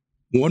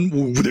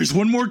 There's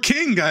one more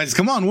king, guys.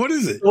 Come on, what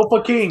is it?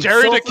 Sofa King.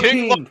 Jerry Sofa the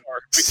King. King.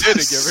 We did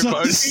it,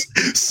 everybody.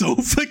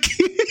 Sofa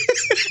King.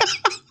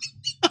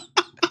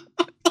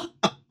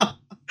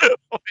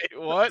 Wait,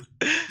 what?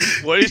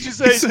 What did you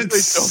say?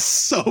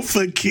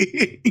 Sofa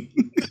King.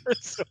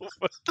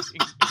 Sofa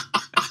King.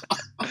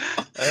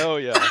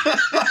 Hell yeah.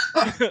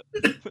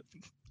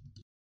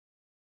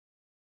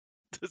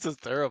 This is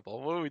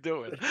terrible. What are we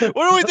doing?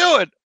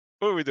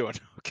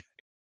 Okay.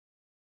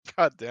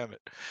 God damn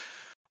it.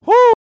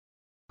 Woo!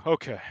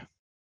 Okay.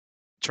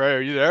 Trey,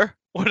 are you there?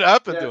 What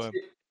happened to him?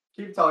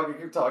 Keep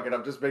talking.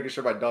 I'm just making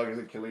sure my dog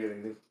isn't killing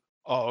anything.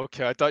 Oh,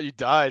 okay. I thought you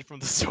died from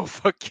the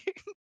Sofa King.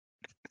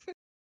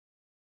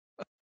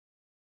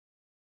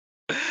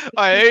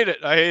 I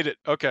hate it.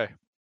 Okay.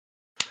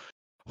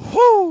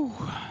 Whoo!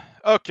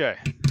 Okay.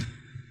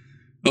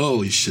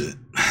 Holy shit.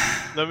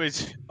 I'm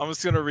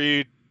just gonna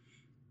read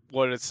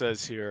what it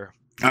says here.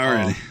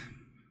 Alrighty.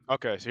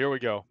 Okay, so here we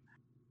go.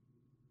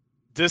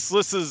 This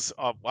list is...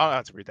 I don't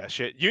have to read that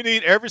shit. You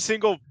need every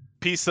single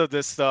piece of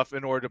this stuff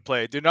in order to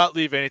play. Do not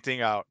leave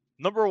anything out.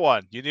 Number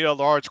 1, you need a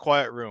large,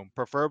 quiet room,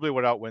 preferably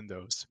without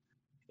windows.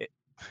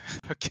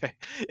 Okay.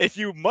 If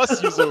you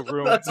must use a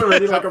room, That's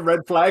already like a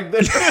red flag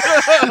there.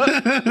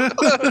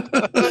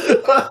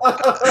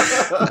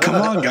 Come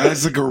on,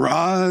 guys, a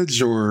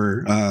garage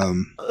or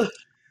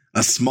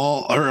a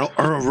small or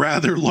a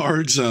rather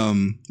large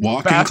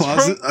walk-in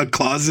closet, a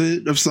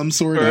closet of some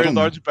sort. Very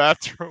large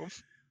bathroom.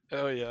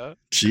 Oh yeah.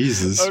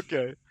 Jesus.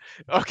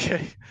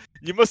 Okay.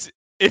 You must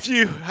if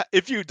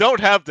you don't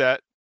have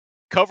that,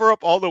 cover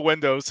up all the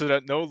windows so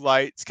that no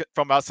light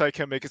from outside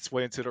can make its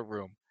way into the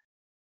room.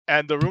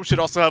 And the room should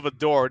also have a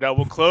door that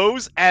will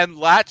close and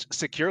latch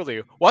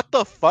securely. What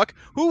the fuck?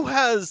 Who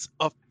has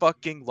a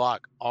fucking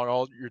lock on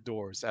all your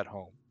doors at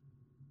home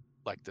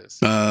like this?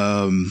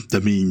 I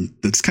mean,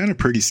 that's kind of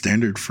pretty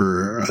standard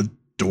for a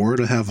door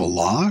to have a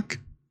lock.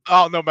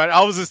 Oh no, man!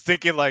 I was just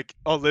thinking like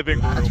a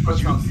living room.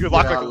 You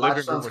lock like a living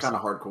room. Sounds kind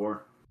of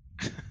hardcore.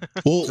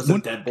 Well, just a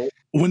deadbolt.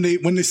 When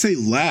they say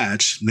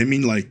latch, they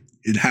mean like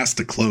it has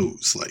to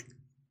close. Like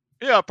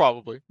yeah,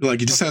 probably.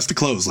 Like it just has to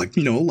close. Like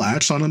a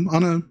latch on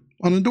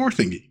a door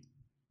thingy.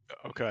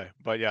 Okay,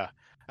 but yeah,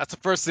 that's the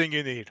first thing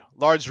you need.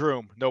 Large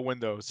room, no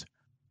windows.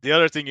 The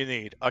other thing you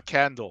need, a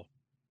candle.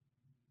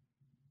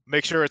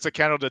 Make sure it's a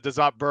candle that does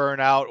not burn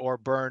out or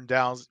burn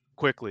down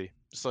quickly,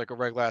 just like a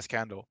regular ass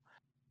candle.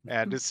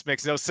 And this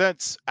makes no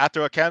sense.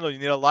 After a candle, you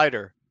need a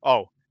lighter.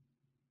 Oh,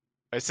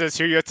 it says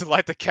here you have to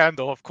light the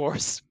candle, of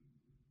course.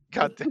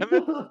 God damn it!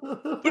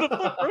 Who the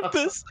fuck wrote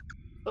this?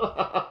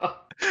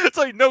 It's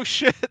like no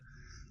shit.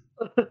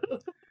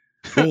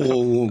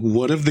 Oh,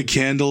 what if the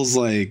candle's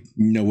like,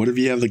 what if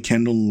you have the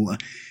candle?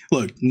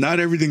 Look,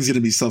 not everything's going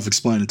to be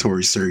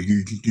self-explanatory, sir.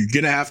 You're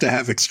going to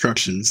have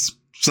instructions.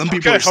 Some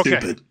people are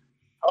stupid.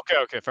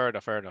 Okay, fair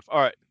enough. All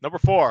right, number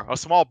 4, a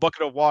small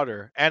bucket of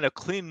water and a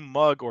clean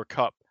mug or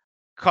cup.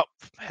 Cup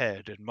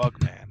head and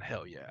mug man,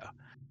 hell yeah.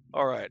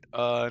 All right,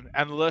 an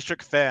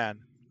electric fan,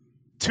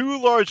 2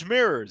 large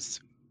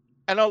mirrors,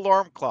 an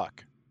alarm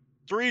clock,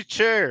 3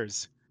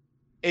 chairs,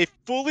 a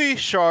fully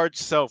charged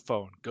cell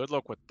phone. Good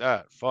luck with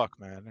that. Fuck,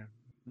 man.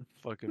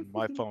 Fucking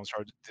my phone's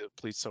hard to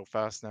deplete so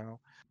fast now.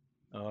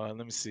 Let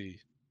me see.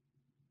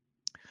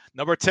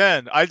 Number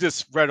 10. I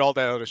just read all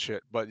that other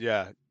shit, but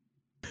yeah.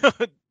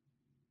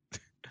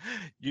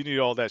 You need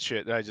all that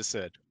shit that I just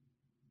said.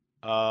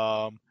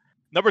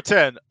 Number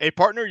 10. A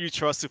partner you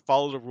trust to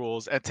follow the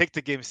rules and take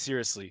the game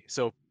seriously.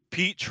 So,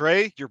 Pete,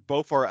 Trey, you're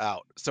both are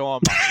out. So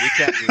am I. We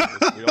can't do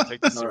this. We don't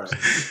take this seriously.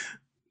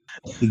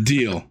 Right.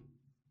 Deal.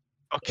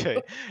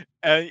 Okay.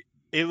 And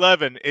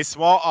 11, a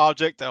small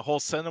object that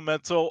holds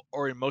sentimental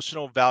or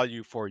emotional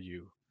value for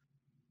you.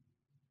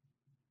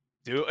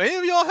 Do any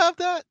of y'all have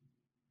that?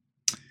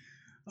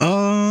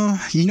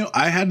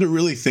 I had to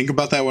really think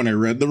about that when I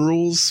read the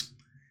rules.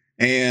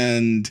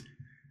 And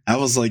I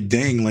was like,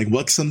 dang, like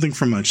what's something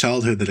from my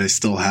childhood that I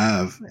still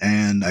have?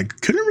 And I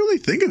couldn't really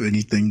think of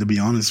anything, to be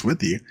honest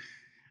with you.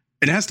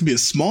 It has to be a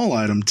small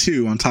item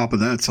too on top of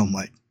that. So I'm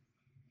like,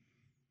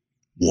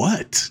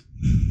 what?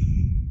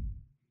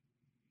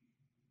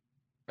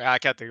 I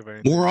can't think of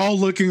anything. We're all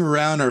looking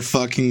around our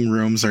fucking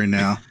rooms right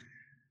now.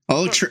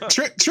 Oh,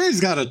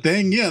 Trey's got a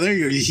thing. Yeah, there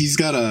you go. He's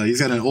got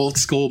an old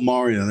school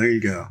Mario. There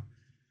you go.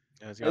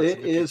 Yeah, it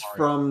is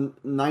from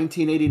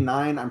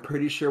 1989. I'm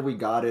pretty sure we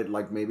got it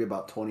like maybe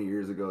about 20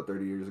 years ago,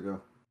 30 years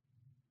ago.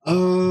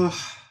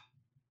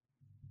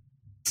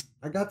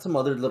 I got some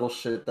other little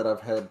shit that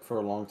I've had for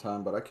a long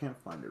time, but I can't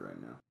find it right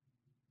now.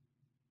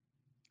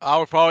 I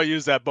would probably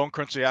use that Bone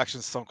Crunch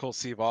Action Stone Cold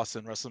Steve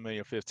Austin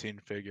WrestleMania 15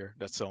 figure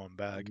that's so in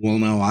bag. Well,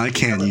 no, I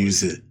can't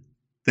use it.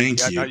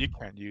 Thank you. No, you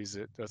can't use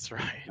it. That's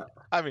right.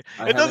 I mean,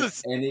 I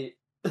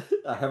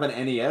have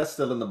an NES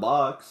still in the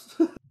box.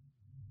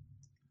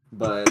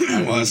 But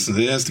well, so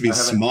it has to be a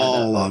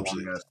small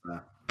object.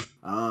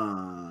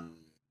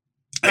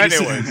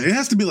 Anyways, it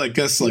has to be like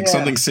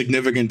something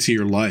significant to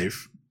your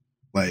life.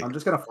 Like I'm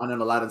just gonna find an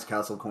Aladdin's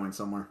Castle coin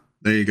somewhere.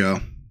 There you go.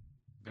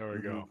 There we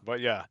go. But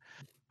yeah,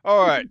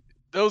 all right.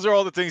 Those are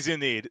all the things you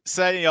need.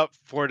 Setting up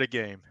for the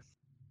game.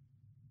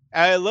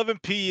 At 11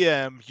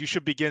 p.m., you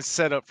should begin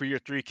setup for your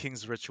Three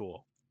Kings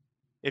ritual.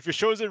 In your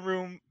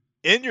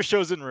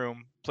chosen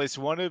room, place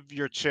one of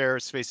your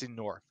chairs facing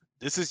north.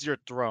 This is your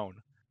throne.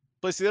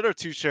 Place the other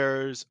 2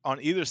 chairs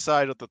on either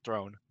side of the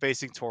throne,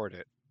 facing toward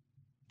it.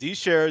 These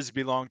chairs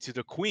belong to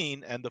the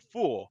queen and the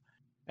fool,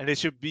 and they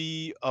should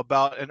be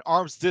about an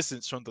arm's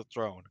distance from the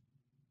throne.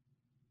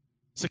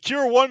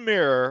 Secure one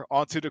mirror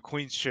onto the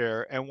queen's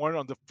chair and one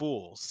on the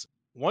fool's,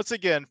 once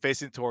again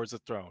facing towards the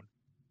throne.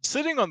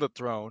 Sitting on the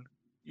throne,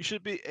 you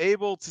should be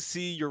able to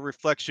see your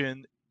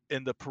reflection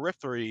in the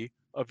periphery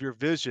of your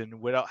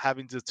vision without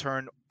having to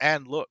turn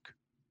and look.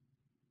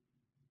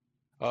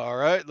 All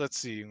right, let's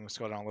see. Let's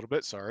go down a little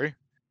bit. Sorry.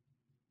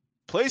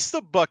 Place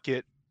the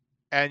bucket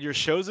and your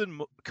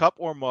chosen cup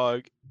or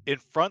mug in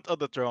front of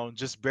the throne,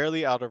 just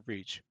barely out of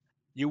reach.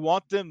 You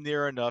want them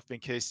near enough in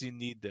case you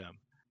need them,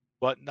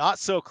 but not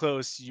so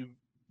close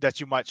that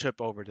you might trip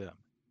over them.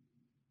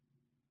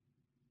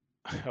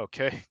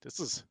 Okay, this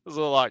is a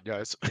lot,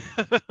 guys.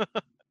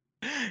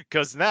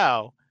 Because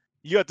now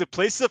you have to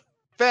place the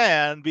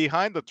fan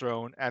behind the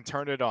throne and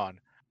turn it on,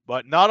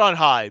 but not on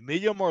high.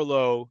 Medium or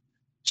low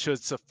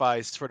should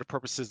suffice for the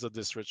purposes of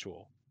this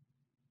ritual.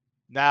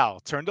 Now,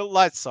 turn the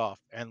lights off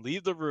and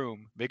leave the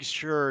room. Make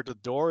sure the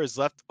door is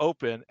left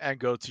open and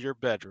go to your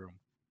bedroom.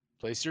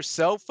 Place your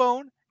cell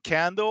phone,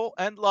 candle,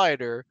 and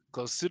lighter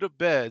close to the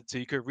bed so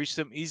you can reach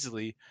them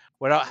easily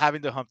without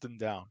having to hunt them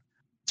down.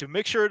 To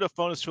make sure the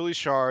phone is fully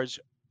charged,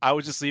 I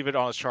would just leave it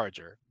on a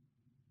charger.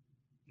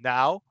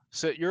 Now,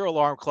 set your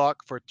alarm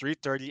clock for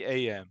 3:30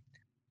 a.m.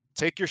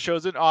 Take your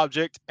chosen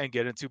object and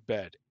get into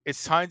bed.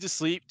 It's time to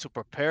sleep to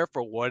prepare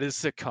for what is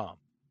to come.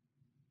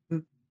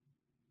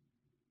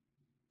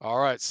 All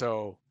right,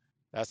 so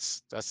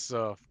that's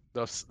the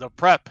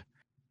prep.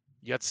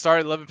 You have to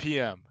start at 11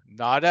 p.m.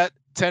 Not at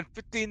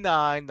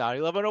 10:59, not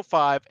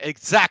 11:05,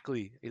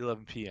 exactly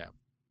 11 p.m.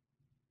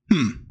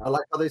 I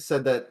like how they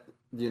said that,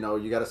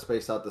 you got to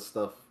space out the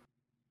stuff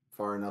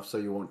far enough so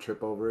you won't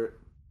trip over it.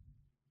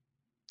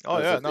 Oh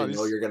yeah, no, you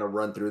know you're gonna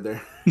run through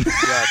there.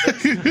 Yeah,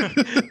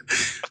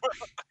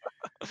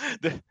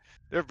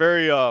 they're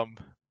very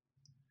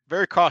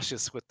very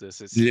cautious with this.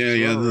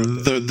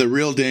 The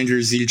real danger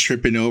is you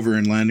tripping over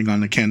and landing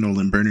on the candle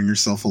and burning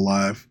yourself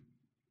alive.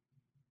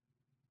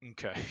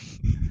 Okay.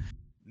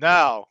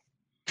 Now,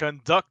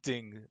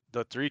 conducting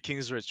the Three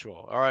Kings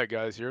ritual. All right,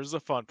 guys, here's the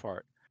fun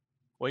part.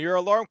 When your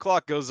alarm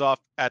clock goes off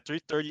at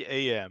 3:30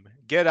 a.m.,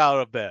 get out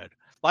of bed,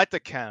 light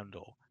the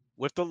candle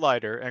with the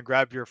lighter, and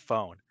grab your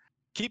phone.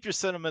 Keep your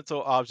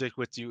sentimental object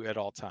with you at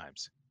all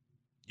times.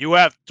 You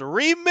have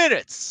 3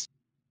 minutes,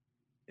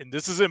 and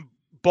this is in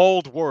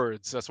bold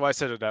words. That's why I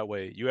said it that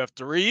way. You have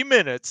 3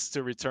 minutes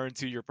to return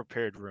to your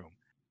prepared room.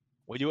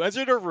 When you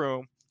enter the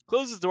room,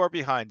 close the door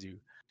behind you.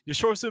 Your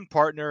chosen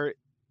partner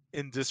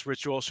in this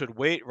ritual should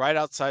wait right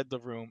outside the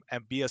room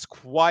and be as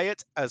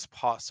quiet as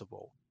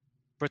possible.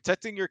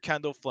 Protecting your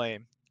candle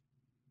flame,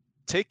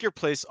 take your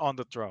place on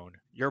the throne.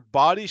 Your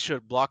body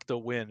should block the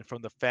wind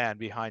from the fan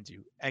behind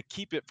you and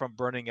keep it from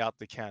burning out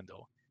the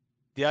candle.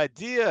 The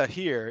idea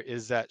here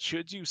is that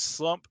should you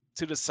slump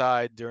to the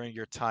side during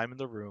your time in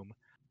the room,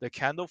 the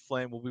candle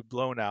flame will be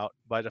blown out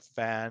by the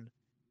fan,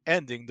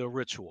 ending the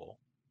ritual.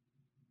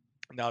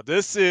 Now,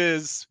 this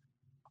is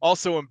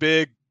also in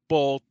big,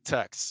 bold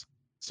text.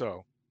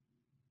 So,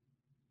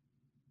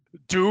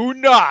 do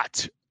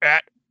not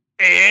at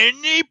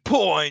any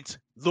point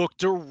look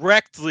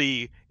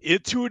directly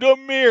into the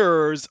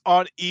mirrors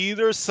on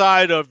either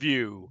side of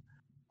you.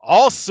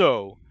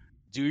 Also,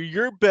 do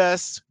your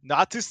best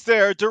not to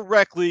stare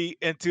directly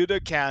into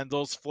the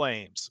candle's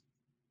flames.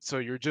 So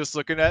you're just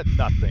looking at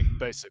nothing,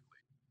 basically.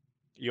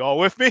 You all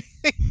with me?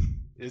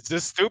 Is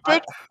this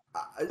stupid?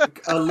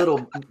 A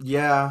little,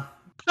 yeah.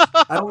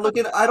 I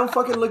don't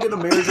fucking look in the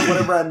mirrors or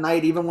whatever at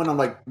night, even when I'm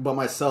like by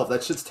myself.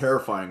 That shit's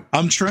terrifying.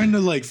 I'm trying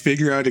to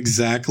figure out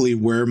exactly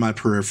where my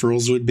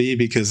peripherals would be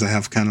because I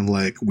have kind of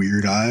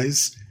weird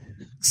eyes.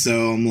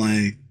 So I'm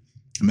like,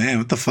 man,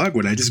 what the fuck?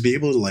 Would I just be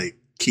able to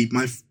keep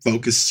my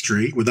focus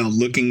straight without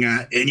looking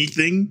at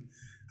anything?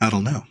 I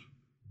don't know.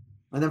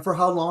 And then for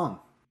how long?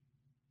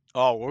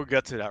 Oh, we'll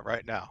get to that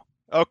right now.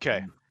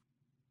 Okay.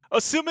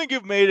 Assuming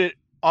you've made it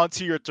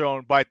onto your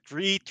throne by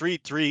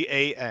 3:33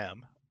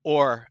 a.m.,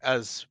 or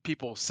as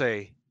people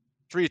say,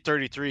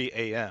 3:33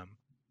 a.m.,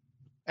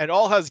 and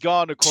all has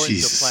gone according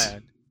to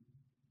plan.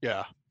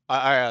 Yeah,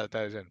 I added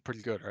that in.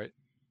 Pretty good, right?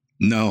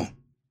 No.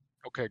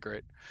 Okay,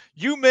 great.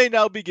 You may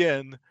now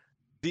begin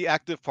the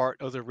active part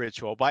of the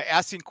ritual by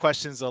asking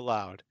questions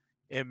aloud.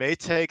 It may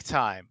take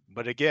time,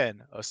 but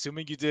again,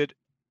 assuming you did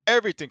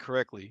everything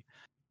correctly,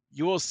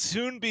 you will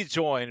soon be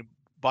joined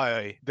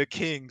by the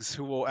kings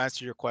who will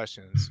answer your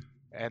questions,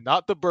 and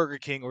not the Burger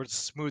King or the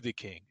Smoothie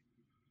King.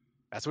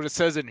 That's what it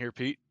says in here,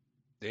 Pete.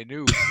 They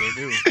knew.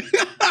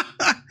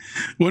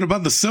 What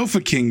about the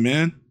Sofa King,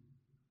 man?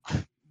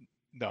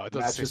 No, it doesn't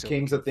Mattress say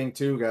King's a thing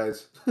too,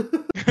 guys.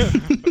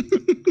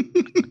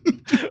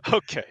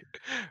 Okay.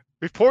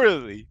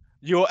 Reportedly,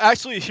 you'll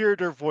actually hear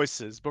their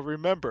voices, but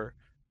remember,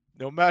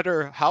 no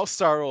matter how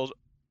startled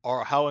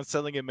or how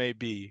unsettling it may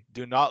be,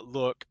 do not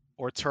look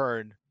or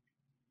turn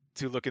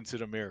to look into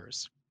the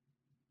mirrors.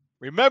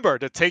 Remember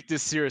to take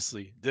this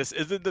seriously. This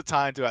isn't the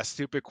time to ask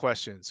stupid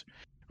questions.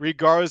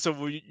 Regardless of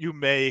what you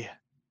may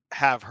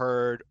have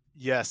heard,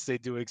 yes, they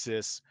do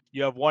exist.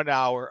 You have 1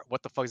 hour.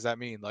 What the fuck does that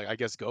mean? I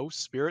guess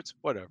ghosts, spirits,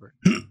 whatever.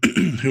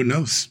 Who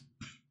knows?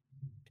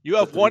 You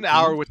have 1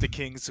 hour with the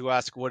kings to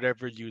ask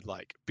whatever you'd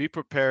like. Be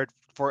prepared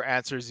for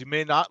answers you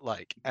may not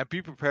like, and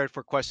be prepared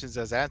for questions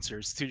as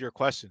answers to your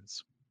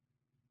questions.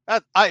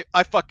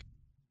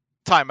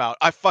 Time out.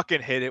 I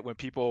fucking hate it when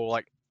people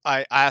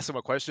I ask them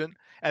a question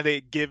and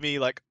they give me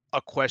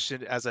a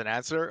question as an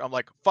answer. I'm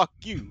like, fuck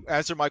you.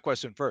 Answer my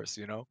question first,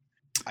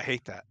 I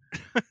hate that.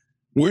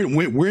 Where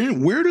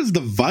does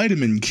the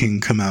Vitamin King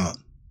come out?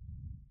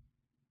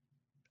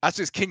 That's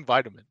just King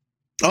Vitamin.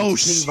 Oh,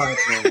 King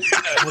Vitamin.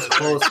 That was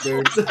close,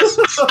 dude.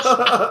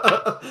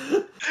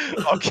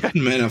 Okay.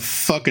 Man, I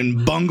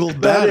fucking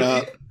bungled that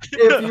up.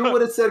 If you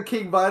would have said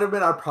King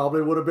Vitamin, I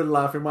probably would have been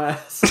laughing my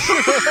ass.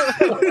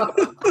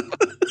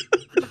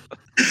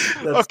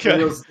 Okay.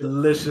 That was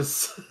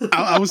delicious.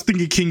 I was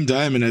thinking King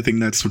Diamond. I think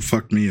that's what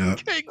fucked me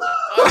up. King.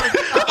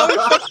 How many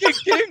fucking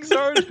kings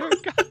are there?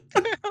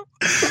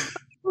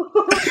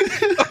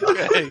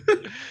 Goddamn.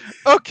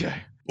 Okay.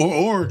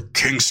 Or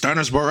King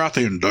Stannis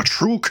Baratheon, the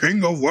true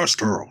king of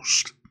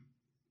Westeros.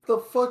 The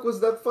fuck was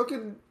that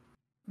fucking?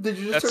 Did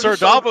you just? That's turn Sir to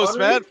Sean Davos,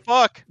 Connery? man.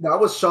 Fuck. That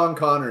was Sean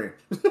Connery.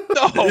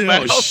 No, Yeah, man.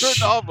 That was Sir sh-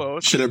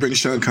 Davos. Should I bring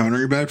Sean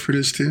Connery back for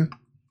this too?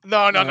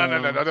 No.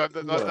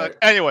 Right.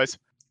 Anyways,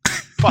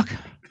 fuck.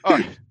 All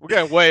right, we're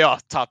getting way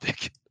off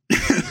topic.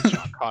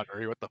 Sean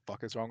Connery, what the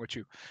fuck is wrong with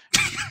you?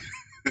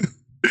 Damn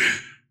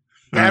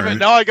it! Alright.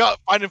 Now I got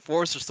Finding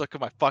Forrester stuck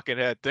in my fucking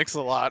head. Thanks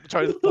a lot. I'm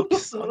trying to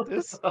focus on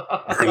this.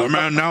 You're the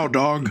man now,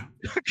 dog.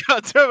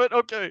 God damn it.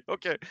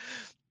 Okay.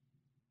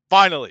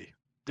 Finally,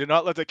 do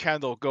not let the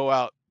candle go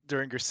out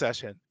during your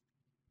session.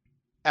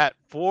 At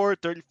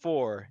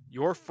 4:34,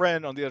 your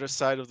friend on the other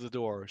side of the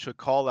door should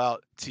call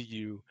out to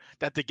you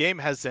that the game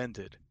has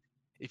ended.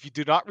 If you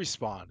do not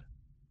respond,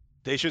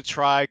 they should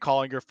try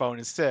calling your phone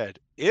instead.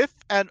 If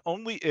and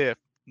only if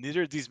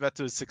neither of these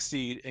methods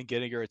succeed in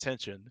getting your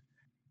attention,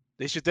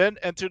 they should then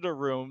enter the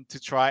room to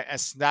try and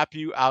snap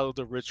you out of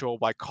the ritual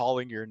by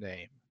calling your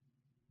name.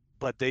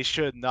 But they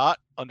should not,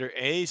 under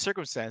any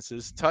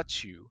circumstances,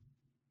 touch you.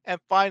 And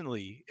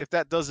finally, if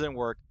that doesn't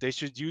work, they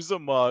should use a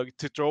mug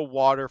to throw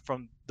water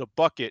from the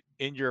bucket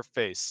in your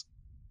face.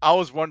 I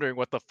was wondering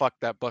what the fuck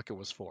that bucket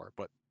was for,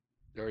 but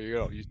there you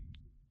go. You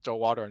throw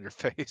water on your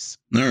face.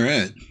 All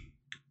right.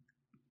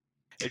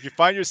 If you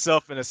find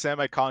yourself in a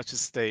semi-conscious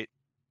state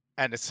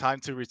and it's time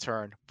to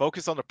return,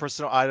 focus on the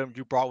personal item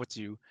you brought with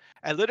you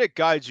and let it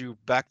guide you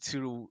back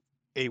to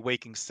a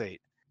waking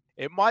state.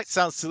 It might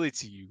sound silly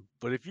to you,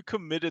 but if you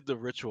committed the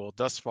ritual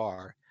thus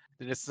far,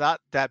 then it's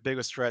not that big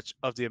a stretch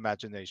of the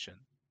imagination.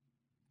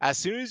 As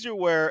soon as you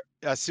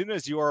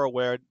are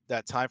aware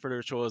that time for the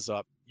ritual is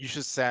up, you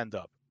should stand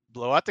up,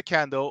 blow out the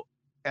candle,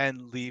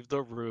 and leave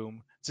the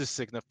room to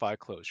signify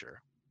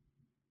closure.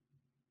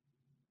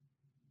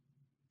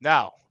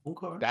 Now,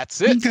 Okay.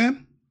 that's it. Okay.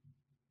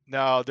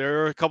 Now,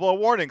 there are a couple of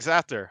warnings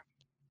after.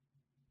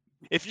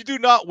 If you do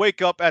not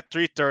wake up at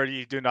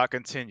 3:30, do not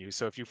continue.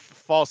 So if you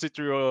fall asleep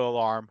through your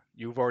alarm,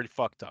 you've already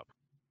fucked up.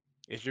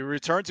 If you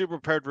return to a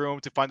prepared room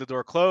to find the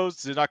door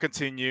closed, do not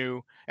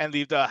continue and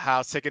leave the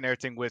house taking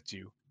everything with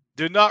you.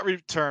 Do not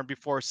return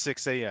before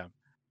 6 a.m.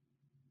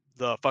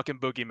 The fucking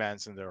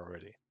boogeyman's in there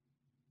already.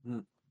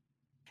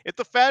 If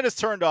the fan is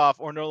turned off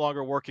or no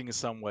longer working in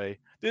some way,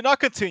 do not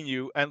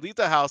continue and leave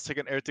the house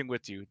taking everything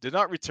with you. Do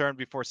not return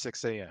before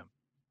 6 a.m.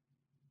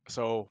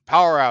 So,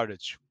 power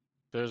outage.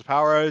 There's a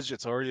power outage,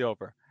 it's already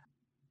over.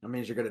 That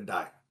means you're gonna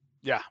die.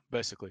 Yeah,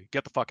 basically.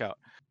 Get the fuck out.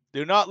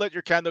 Do not let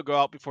your candle go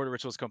out before the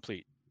ritual is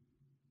complete.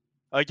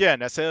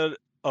 Again, as said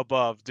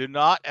above, do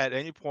not at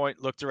any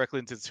point look directly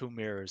into the two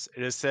mirrors.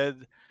 It is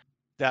said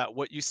that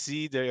what you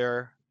see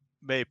there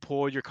may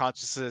pull your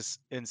consciousness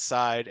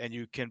inside and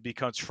you can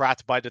become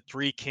trapped by the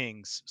three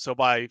kings. So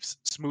by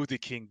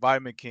Smoothie King,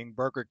 Vitamin King,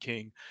 Burger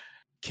King,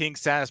 King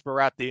Stannis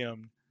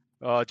Baratheon,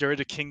 Jerry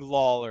the King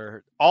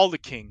Lawler, all the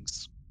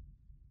kings.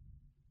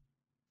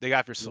 They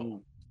got your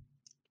soul.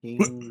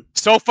 King.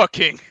 Sofa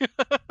King.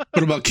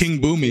 What about King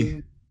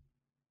Boomy?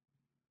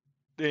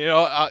 You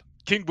know,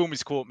 King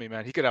Boomy's cool with me,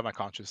 man. He could have my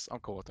conscience. I'm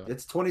cool with that.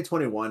 It's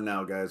 2021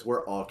 now, guys.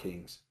 We're all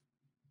kings.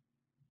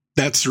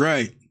 That's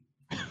right.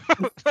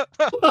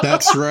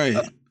 That's right.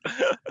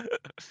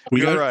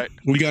 You're right.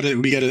 We got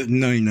it.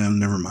 No,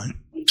 never mind.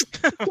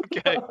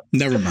 Okay.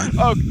 Never mind.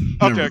 Oh,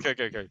 Never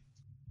okay.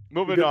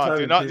 Moving Good on. Do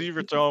timing, not Pete. leave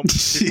your throne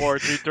before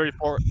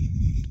 3:34.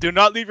 Do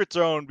not leave your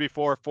throne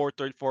before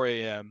 4:34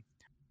 a.m.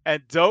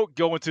 And don't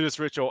go into this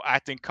ritual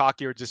acting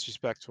cocky or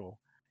disrespectful.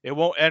 It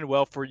won't end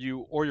well for you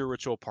or your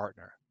ritual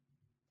partner.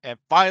 And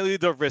finally,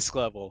 the risk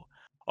level.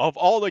 Of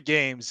all the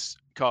games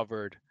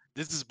covered,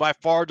 this is by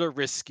far the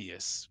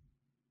riskiest.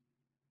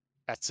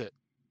 That's it.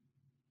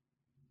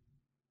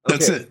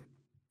 That's Okay, it.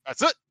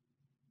 That's it.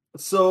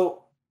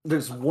 So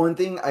there's one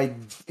thing I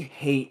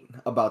hate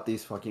about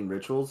these fucking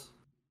rituals.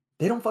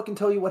 They don't fucking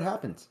tell you what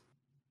happens.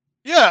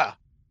 Yeah.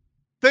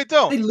 They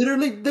don't.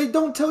 They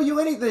don't tell you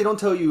anything. They don't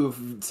tell you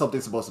if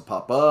something's supposed to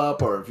pop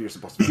up or if you're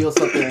supposed to feel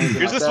something.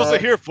 You're just supposed to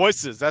hear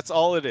voices. That's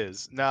all it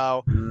is.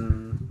 Now,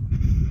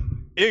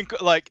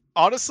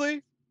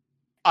 honestly,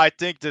 I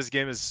think this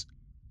game is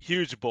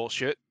huge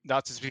bullshit.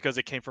 Not just because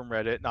it came from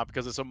Reddit, not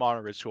because it's a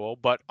modern ritual,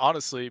 but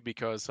honestly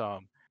because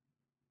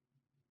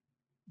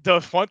the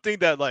one thing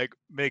that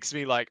makes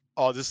me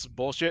oh, this is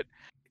bullshit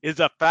is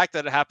the fact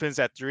that it happens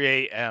at 3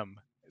 a.m.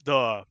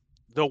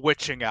 The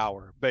witching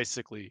hour,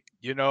 basically.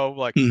 You know,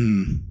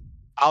 Mhm.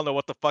 I don't know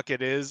what the fuck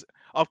it is.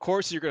 Of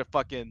course you're gonna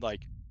fucking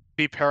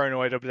be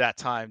paranoid of that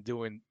time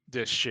doing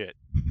this shit.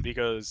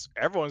 Because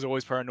everyone's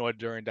always paranoid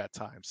during that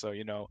time. So,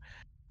 you know,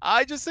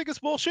 I just think it's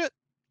bullshit.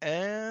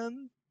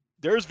 And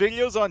there's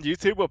videos on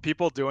YouTube of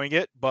people doing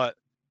it, but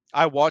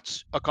I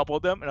watched a couple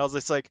of them and I was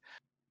just like,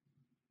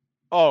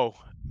 oh,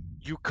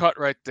 you cut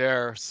right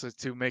there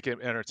to make it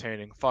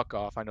entertaining. Fuck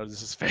off. I know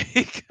this is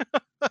fake.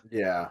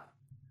 Yeah.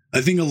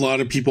 I think a lot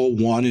of people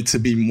want it to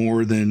be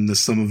more than the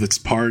sum of its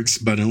parts,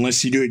 but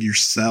unless you do it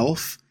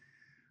yourself,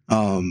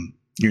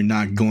 you're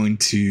not going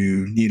to,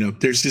 you know,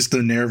 there's just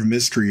an air of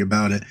mystery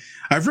about it.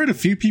 I've read a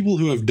few people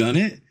who have done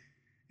it,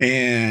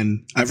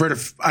 and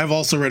I've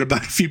also read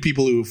about a few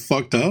people who have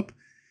fucked up.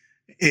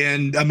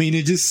 And I mean,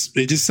 it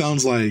just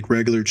sounds like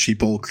regular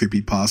cheap old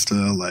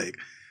creepypasta, like,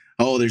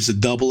 oh, there's a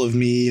double of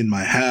me in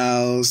my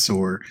house,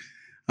 or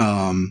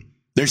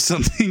there's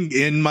something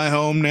in my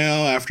home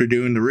now after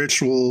doing the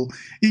ritual,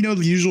 you know,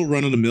 the usual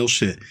run of the mill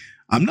shit.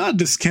 I'm not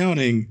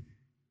discounting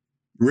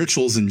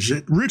rituals in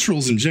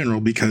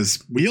general,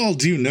 because we all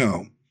do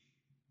know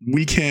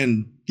we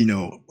can, you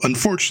know,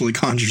 unfortunately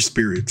conjure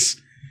spirits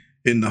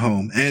in the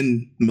home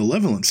and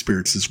malevolent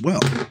spirits as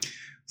well.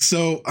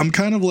 So I'm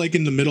kind of like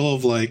in the middle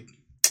of like,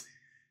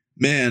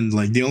 man,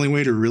 like the only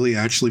way to really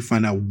actually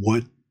find out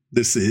what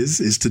this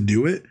is to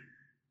do it.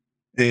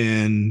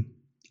 And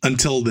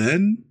until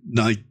then,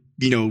 like,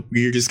 you know,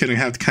 you're just going to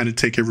have to kind of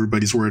take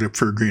everybody's word up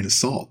for a grain of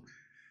salt,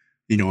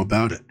 you know,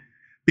 about it,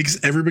 because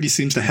everybody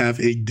seems to have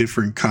a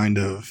different kind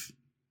of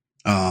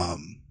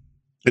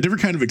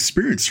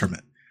experience from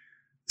it.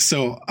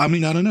 So, I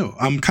mean, I don't know.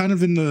 I'm kind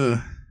of in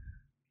the,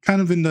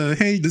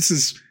 hey, this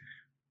is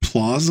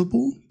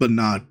plausible, but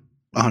not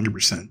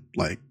 100%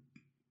 like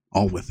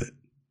all with it.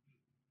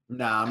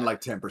 Nah, I'm like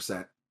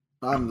 10%.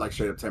 I'm like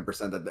straight up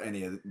 10% that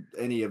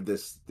any of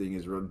this thing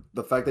is real.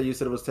 The fact that you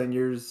said it was 10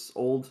 years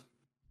old.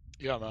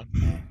 Yeah,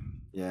 man.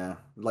 Yeah,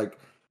 like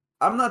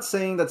I'm not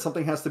saying that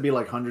something has to be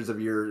like hundreds of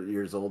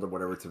years old or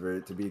whatever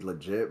to be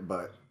legit,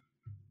 but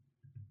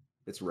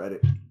it's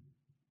Reddit.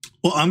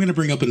 Well, I'm going to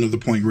bring up another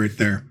point right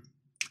there.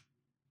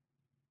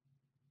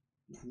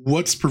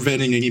 What's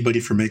preventing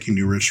anybody from making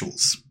new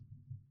rituals?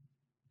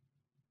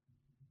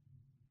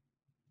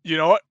 You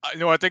know what? You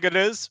know what I think it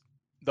is?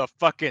 The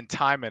fucking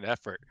time and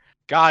effort.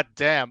 God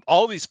damn.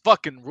 All these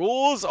fucking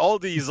rules, all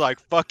these like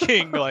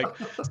fucking like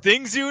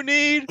things you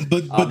need.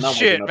 But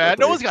shit, man.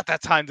 No one's got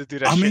that time to do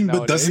that. I mean, shit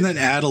but doesn't that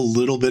add a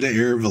little bit of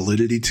air of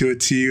validity to it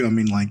too? I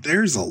mean, like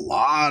there's a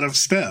lot of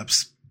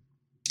steps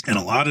and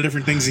a lot of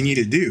different things you need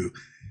to do.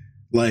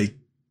 Like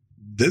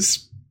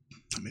this,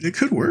 I mean, it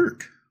could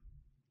work.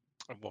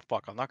 Well,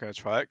 fuck, I'm not gonna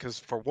try it because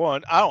for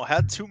one, I don't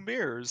have 2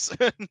 mirrors.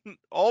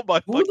 All my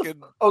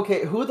fucking.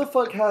 Who the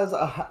fuck has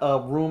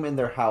a room in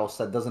their house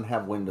that doesn't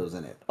have windows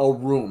in it? A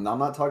room. I'm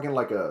not talking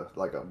like a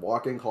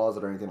walk-in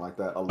closet or anything like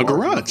that. A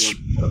garage.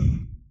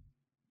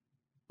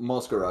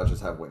 Most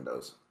garages have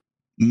windows.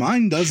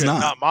 Mine does Shit,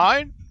 not. Not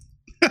mine.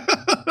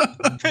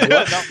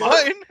 Not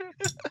mine.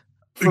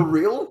 For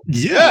real?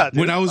 Yeah.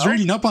 When I was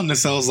reading up on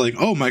this, I was like,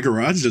 oh, my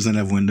garage doesn't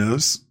have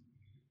windows.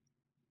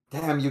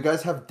 Damn, you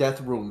guys have death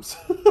rooms.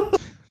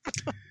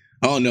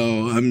 Oh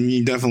no! I mean,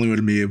 you definitely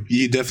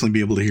be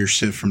able to hear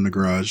shit from the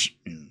garage.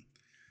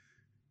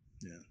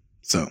 Yeah.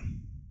 So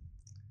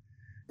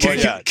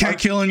can't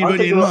kill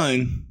anybody in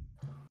mine.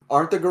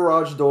 Aren't the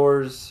garage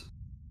doors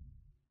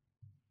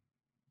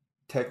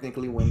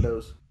technically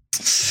windows?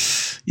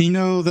 You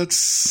know,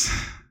 that's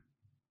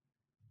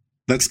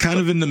kind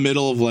of in the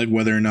middle of like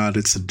whether or not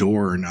it's a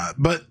door or not.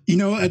 But you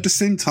know, at the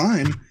same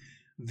time,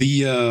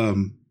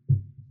 the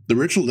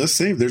ritual does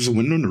say if there's a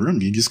window in the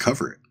room, you just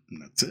cover it,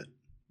 and that's it.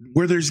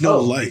 Where there's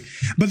no light.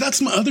 But that's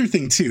my other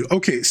thing too.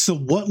 Okay, so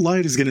what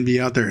light is going to be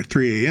out there at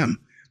 3 a.m.?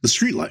 The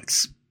street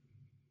lights.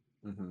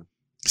 Mm-hmm.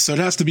 So it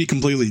has to be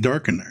completely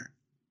dark in there.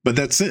 But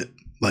that's it.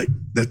 Like,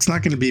 that's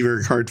not going to be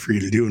very hard for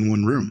you to do in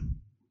one room.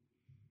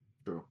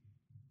 True.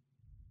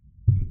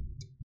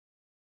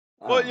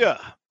 Well, yeah.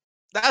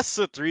 That's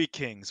the 3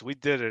 Kings. We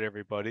did it,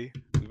 everybody.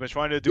 We've been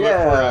trying to do it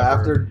forever.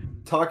 After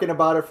talking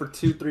about it for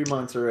 2-3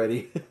 months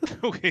already.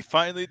 We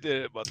finally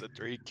did it about the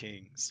 3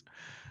 Kings.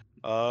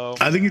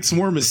 I think it's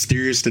more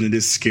mysterious than it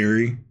is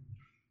scary,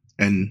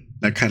 and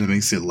that kind of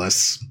makes it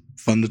less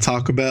fun to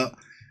talk about.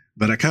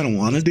 But I kind of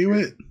want to do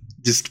it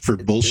just for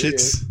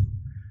bullshits.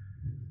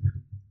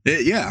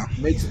 Yeah,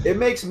 it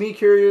makes me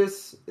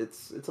curious.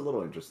 It's a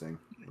little interesting.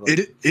 Like,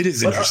 it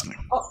is interesting.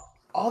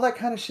 All that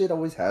kind of shit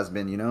always has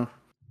been, you know.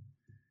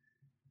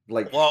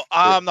 Like, well,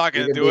 I'm not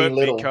gonna do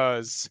it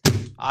because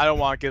I don't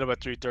want to get up at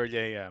 3:30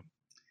 a.m.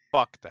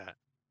 Fuck that.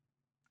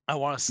 I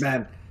want to sleep.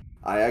 Man,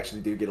 I actually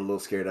do get a little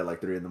scared at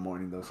like 3 in the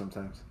morning though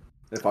sometimes.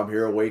 If I'm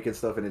here awake and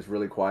stuff and it's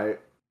really quiet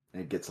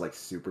and it gets like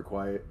super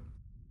quiet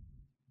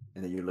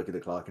and then you look at the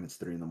clock and it's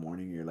 3 in the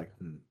morning and you're like,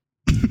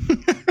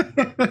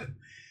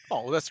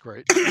 Oh, that's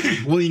great.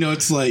 Well, you know,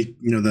 it's like,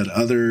 you know, that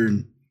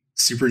other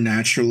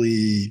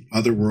supernaturally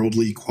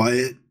otherworldly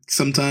quiet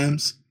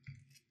sometimes.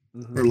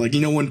 Mm-hmm. Or like,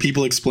 you know, when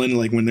people explain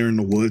like when they're in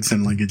the woods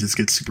and like it just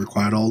gets super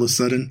quiet all of a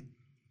sudden.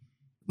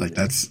 Like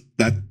that's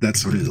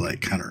what it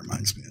like kind of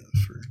reminds me of.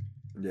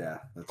 Yeah.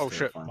 Oh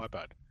shit, my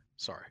bad.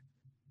 Sorry.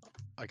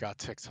 I got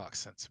TikTok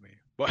sent to me.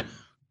 But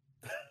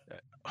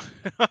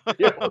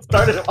yeah,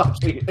 started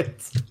watching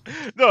it.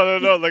 No.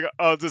 Like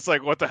I was just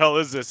like, what the hell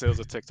is this? It was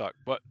a TikTok.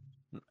 But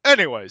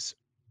anyways,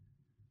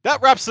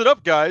 that wraps it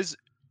up, guys.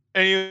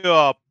 Any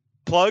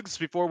plugs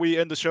before we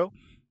end the show?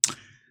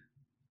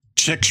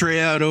 Check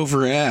Trey out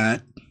over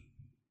at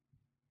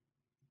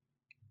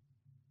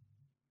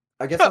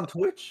I guess on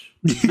Twitch.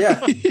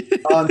 Yeah,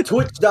 on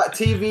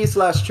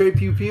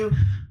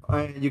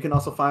twitch.tv/TreyPewPew. You can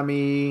also find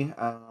me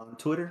on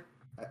Twitter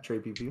at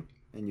TreyPewPew,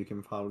 and you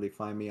can probably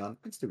find me on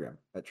Instagram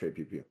at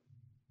TreyPewPew.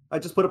 I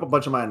just put up a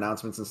bunch of my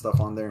announcements and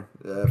stuff on there.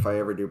 If I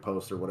ever do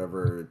post or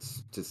whatever,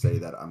 it's to say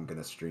that I'm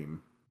gonna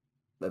stream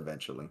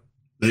eventually.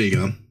 There you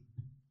go.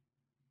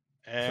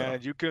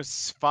 And you can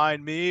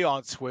find me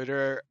on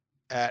Twitter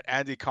at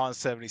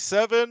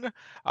AndyCon77.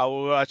 I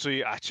will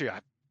actually, I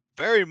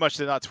very much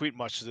did not tweet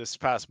much this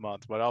past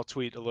month, but I'll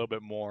tweet a little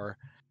bit more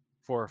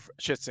for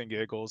shits and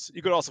giggles.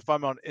 You could also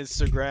find me on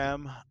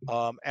Instagram,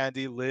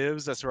 Andy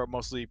Lives. That's where I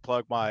mostly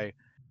plug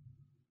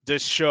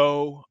this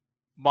show,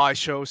 my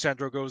show,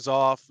 Sandro Goes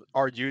Off,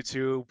 our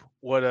YouTube,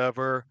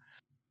 whatever.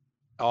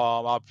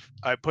 I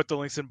put the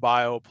links in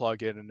bio,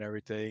 plug in and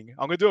everything.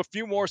 I'm gonna do a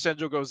few more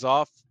Sandro Goes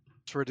Off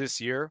for this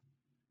year.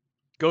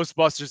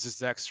 Ghostbusters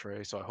is next,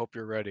 Trey, so I hope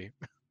you're ready.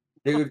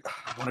 Dude,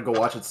 I want to go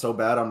watch it so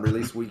bad on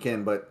release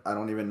weekend, but I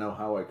don't even know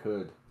how I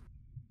could.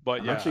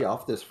 But I'm yeah, actually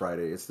off this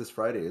Friday. It's this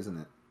Friday, isn't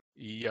it?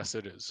 yes,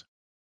 it is.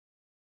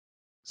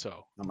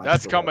 So I might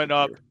that's still have coming it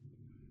up. here.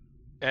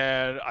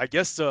 And I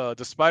guess the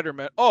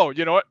Spider-Man. Oh,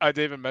 you know what? I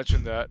didn't even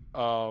mention that.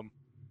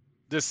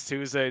 This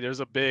Tuesday there's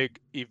a big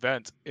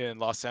event in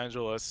Los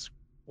Angeles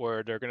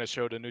where they're gonna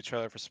show the new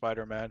trailer for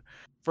Spider-Man.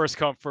 First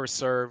come, first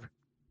serve.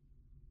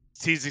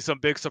 Teasing some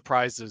big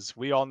surprises.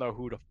 We all know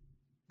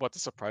what the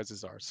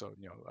surprises are. So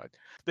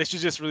they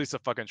should just release a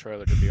fucking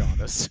trailer, to be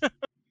honest.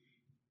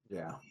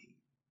 Yeah.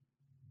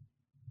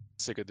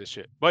 Sick of this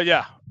shit. But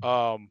yeah,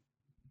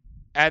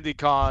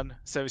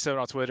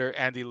 AndyCon77 on Twitter.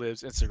 Andy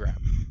Lives Instagram.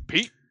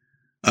 Pete.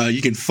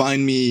 You can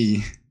find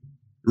me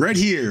right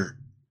here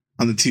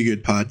on the Too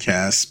Good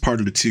Podcast,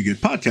 part of the Too Good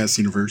Podcast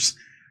universe.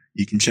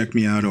 You can check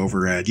me out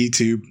over at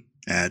YouTube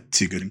at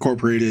Too Good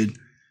Incorporated,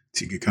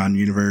 Too Good Con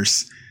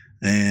Universe.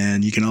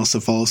 And you can also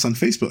follow us on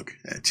Facebook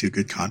at Too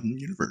Good Content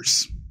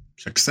Universe.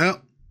 Check us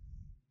out.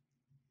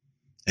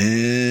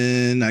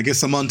 And I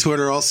guess I'm on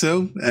Twitter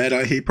also at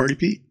I Hate Party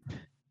Pete.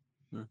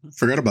 Mm-hmm.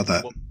 Forgot about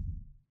that.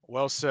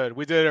 Well said.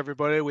 We did it,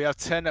 everybody. We have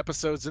 10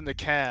 episodes in the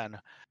can.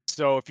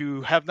 So if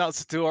you have not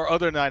listened to our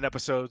other 9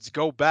 episodes,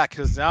 go back,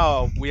 because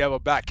now we have a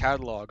back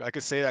catalog. I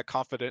can say that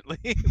confidently.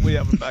 We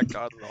have a back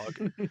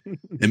catalog.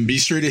 And be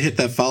sure to hit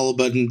that follow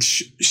button.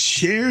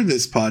 Share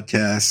this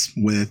podcast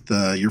with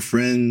your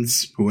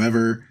friends,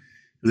 whoever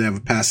they have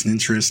a passing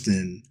interest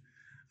in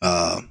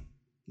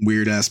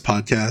weird ass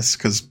podcasts,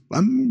 because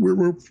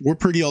we're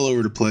pretty all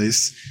over the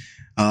place.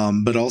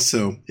 But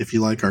also, if you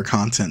like our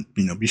content,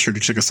 be sure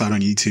to check us out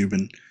on YouTube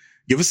and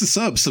give us a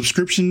sub.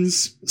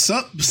 Subscribers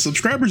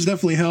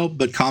definitely help,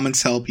 but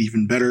comments help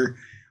even better.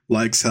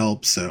 Likes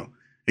help. So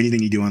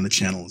anything you do on the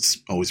channel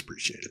is always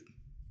appreciated.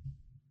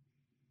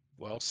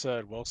 Well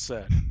said. Well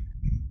said.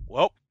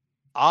 Well,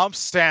 I'm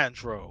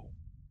Sandro.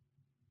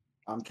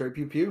 I'm Trey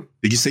Pew Pew.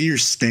 Did you say you're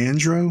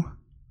Standro?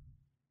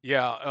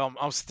 Yeah, I'm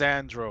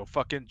Standro.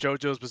 Fucking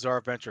JoJo's Bizarre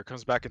Adventure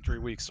comes back in 3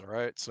 weeks. All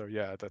right. So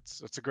yeah,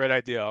 that's a great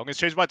idea. I'm gonna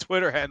change my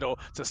Twitter handle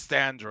to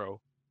Standro.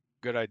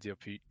 Good idea,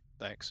 Pete.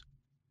 Thanks.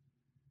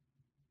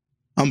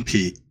 I'm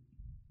Pete.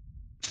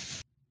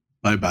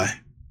 Bye-bye.